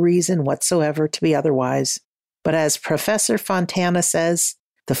have no reason whatsoever to be otherwise. But as Professor Fontana says,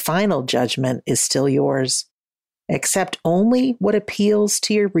 the final judgment is still yours. Accept only what appeals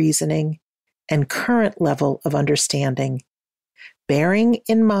to your reasoning and current level of understanding, bearing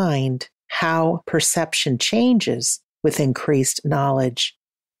in mind how perception changes with increased knowledge.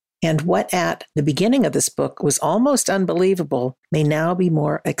 And what at the beginning of this book was almost unbelievable may now be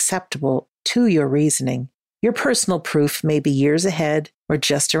more acceptable to your reasoning. Your personal proof may be years ahead or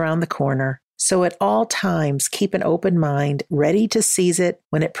just around the corner. So at all times, keep an open mind, ready to seize it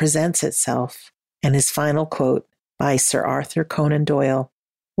when it presents itself. And his final quote by Sir Arthur Conan Doyle,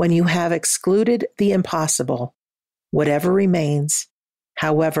 "When you have excluded the impossible, whatever remains,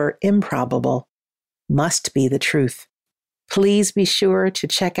 however improbable, must be the truth." Please be sure to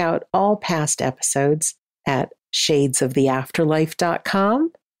check out all past episodes at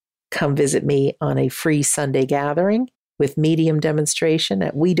shadesoftheafterlife.com. Come visit me on a free Sunday gathering with medium demonstration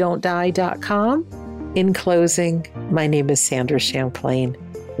at WeDon'tDie.com. In closing, my name is Sandra Champlain.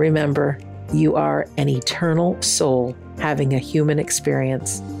 Remember, you are an eternal soul having a human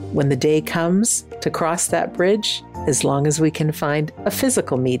experience. When the day comes to cross that bridge, as long as we can find a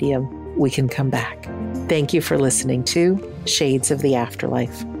physical medium, we can come back. Thank you for listening to Shades of the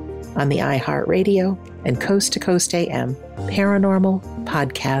Afterlife on the iHeartRadio and Coast to Coast AM Paranormal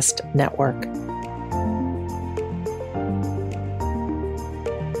Podcast Network.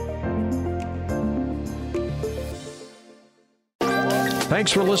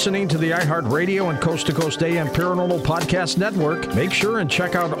 Thanks for listening to the iHeartRadio and Coast to Coast AM Paranormal Podcast Network. Make sure and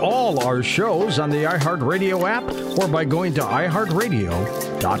check out all our shows on the iHeartRadio app or by going to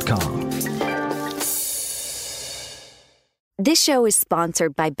iHeartRadio.com. This show is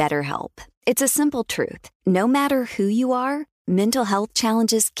sponsored by BetterHelp. It's a simple truth. No matter who you are, mental health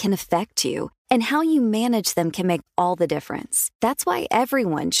challenges can affect you, and how you manage them can make all the difference. That's why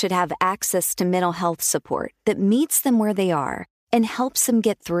everyone should have access to mental health support that meets them where they are and helps them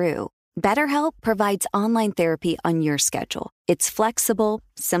get through. BetterHelp provides online therapy on your schedule. It's flexible,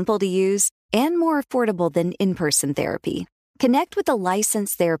 simple to use, and more affordable than in-person therapy. Connect with a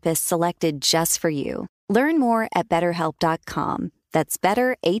licensed therapist selected just for you. Learn more at BetterHelp.com. That's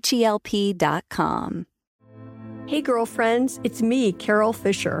BetterHelp.com. Hey girlfriends, it's me, Carol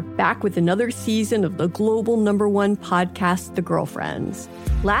Fisher, back with another season of the global #1 podcast, The Girlfriends.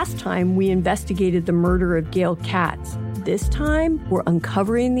 Last time, we investigated the murder of Gail Katz. This time, we're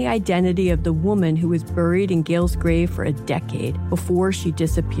uncovering the identity of the woman who was buried in Gail's grave for a decade before she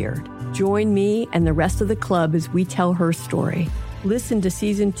disappeared. Join me and the rest of the club as we tell her story. Listen to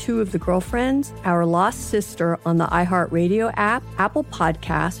Season 2 of The Girlfriends, Our Lost Sister on the iHeartRadio app, Apple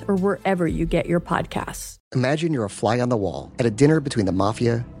Podcasts, or wherever you get your podcasts. Imagine you're a fly on the wall at a dinner between the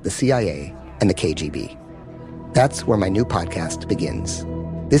Mafia, the CIA, and the KGB. That's where my new podcast begins.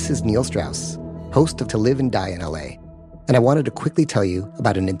 This is Neil Strauss, host of To Live and Die in LA, and I wanted to quickly tell you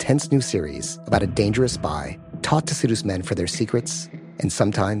about an intense new series about a dangerous spy taught to seduce men for their secrets and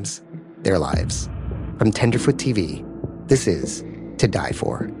sometimes their lives. From Tenderfoot TV, this is To Die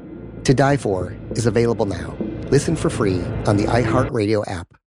For. To Die For is available now. Listen for free on the iHeartRadio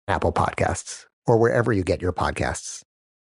app, Apple Podcasts, or wherever you get your podcasts.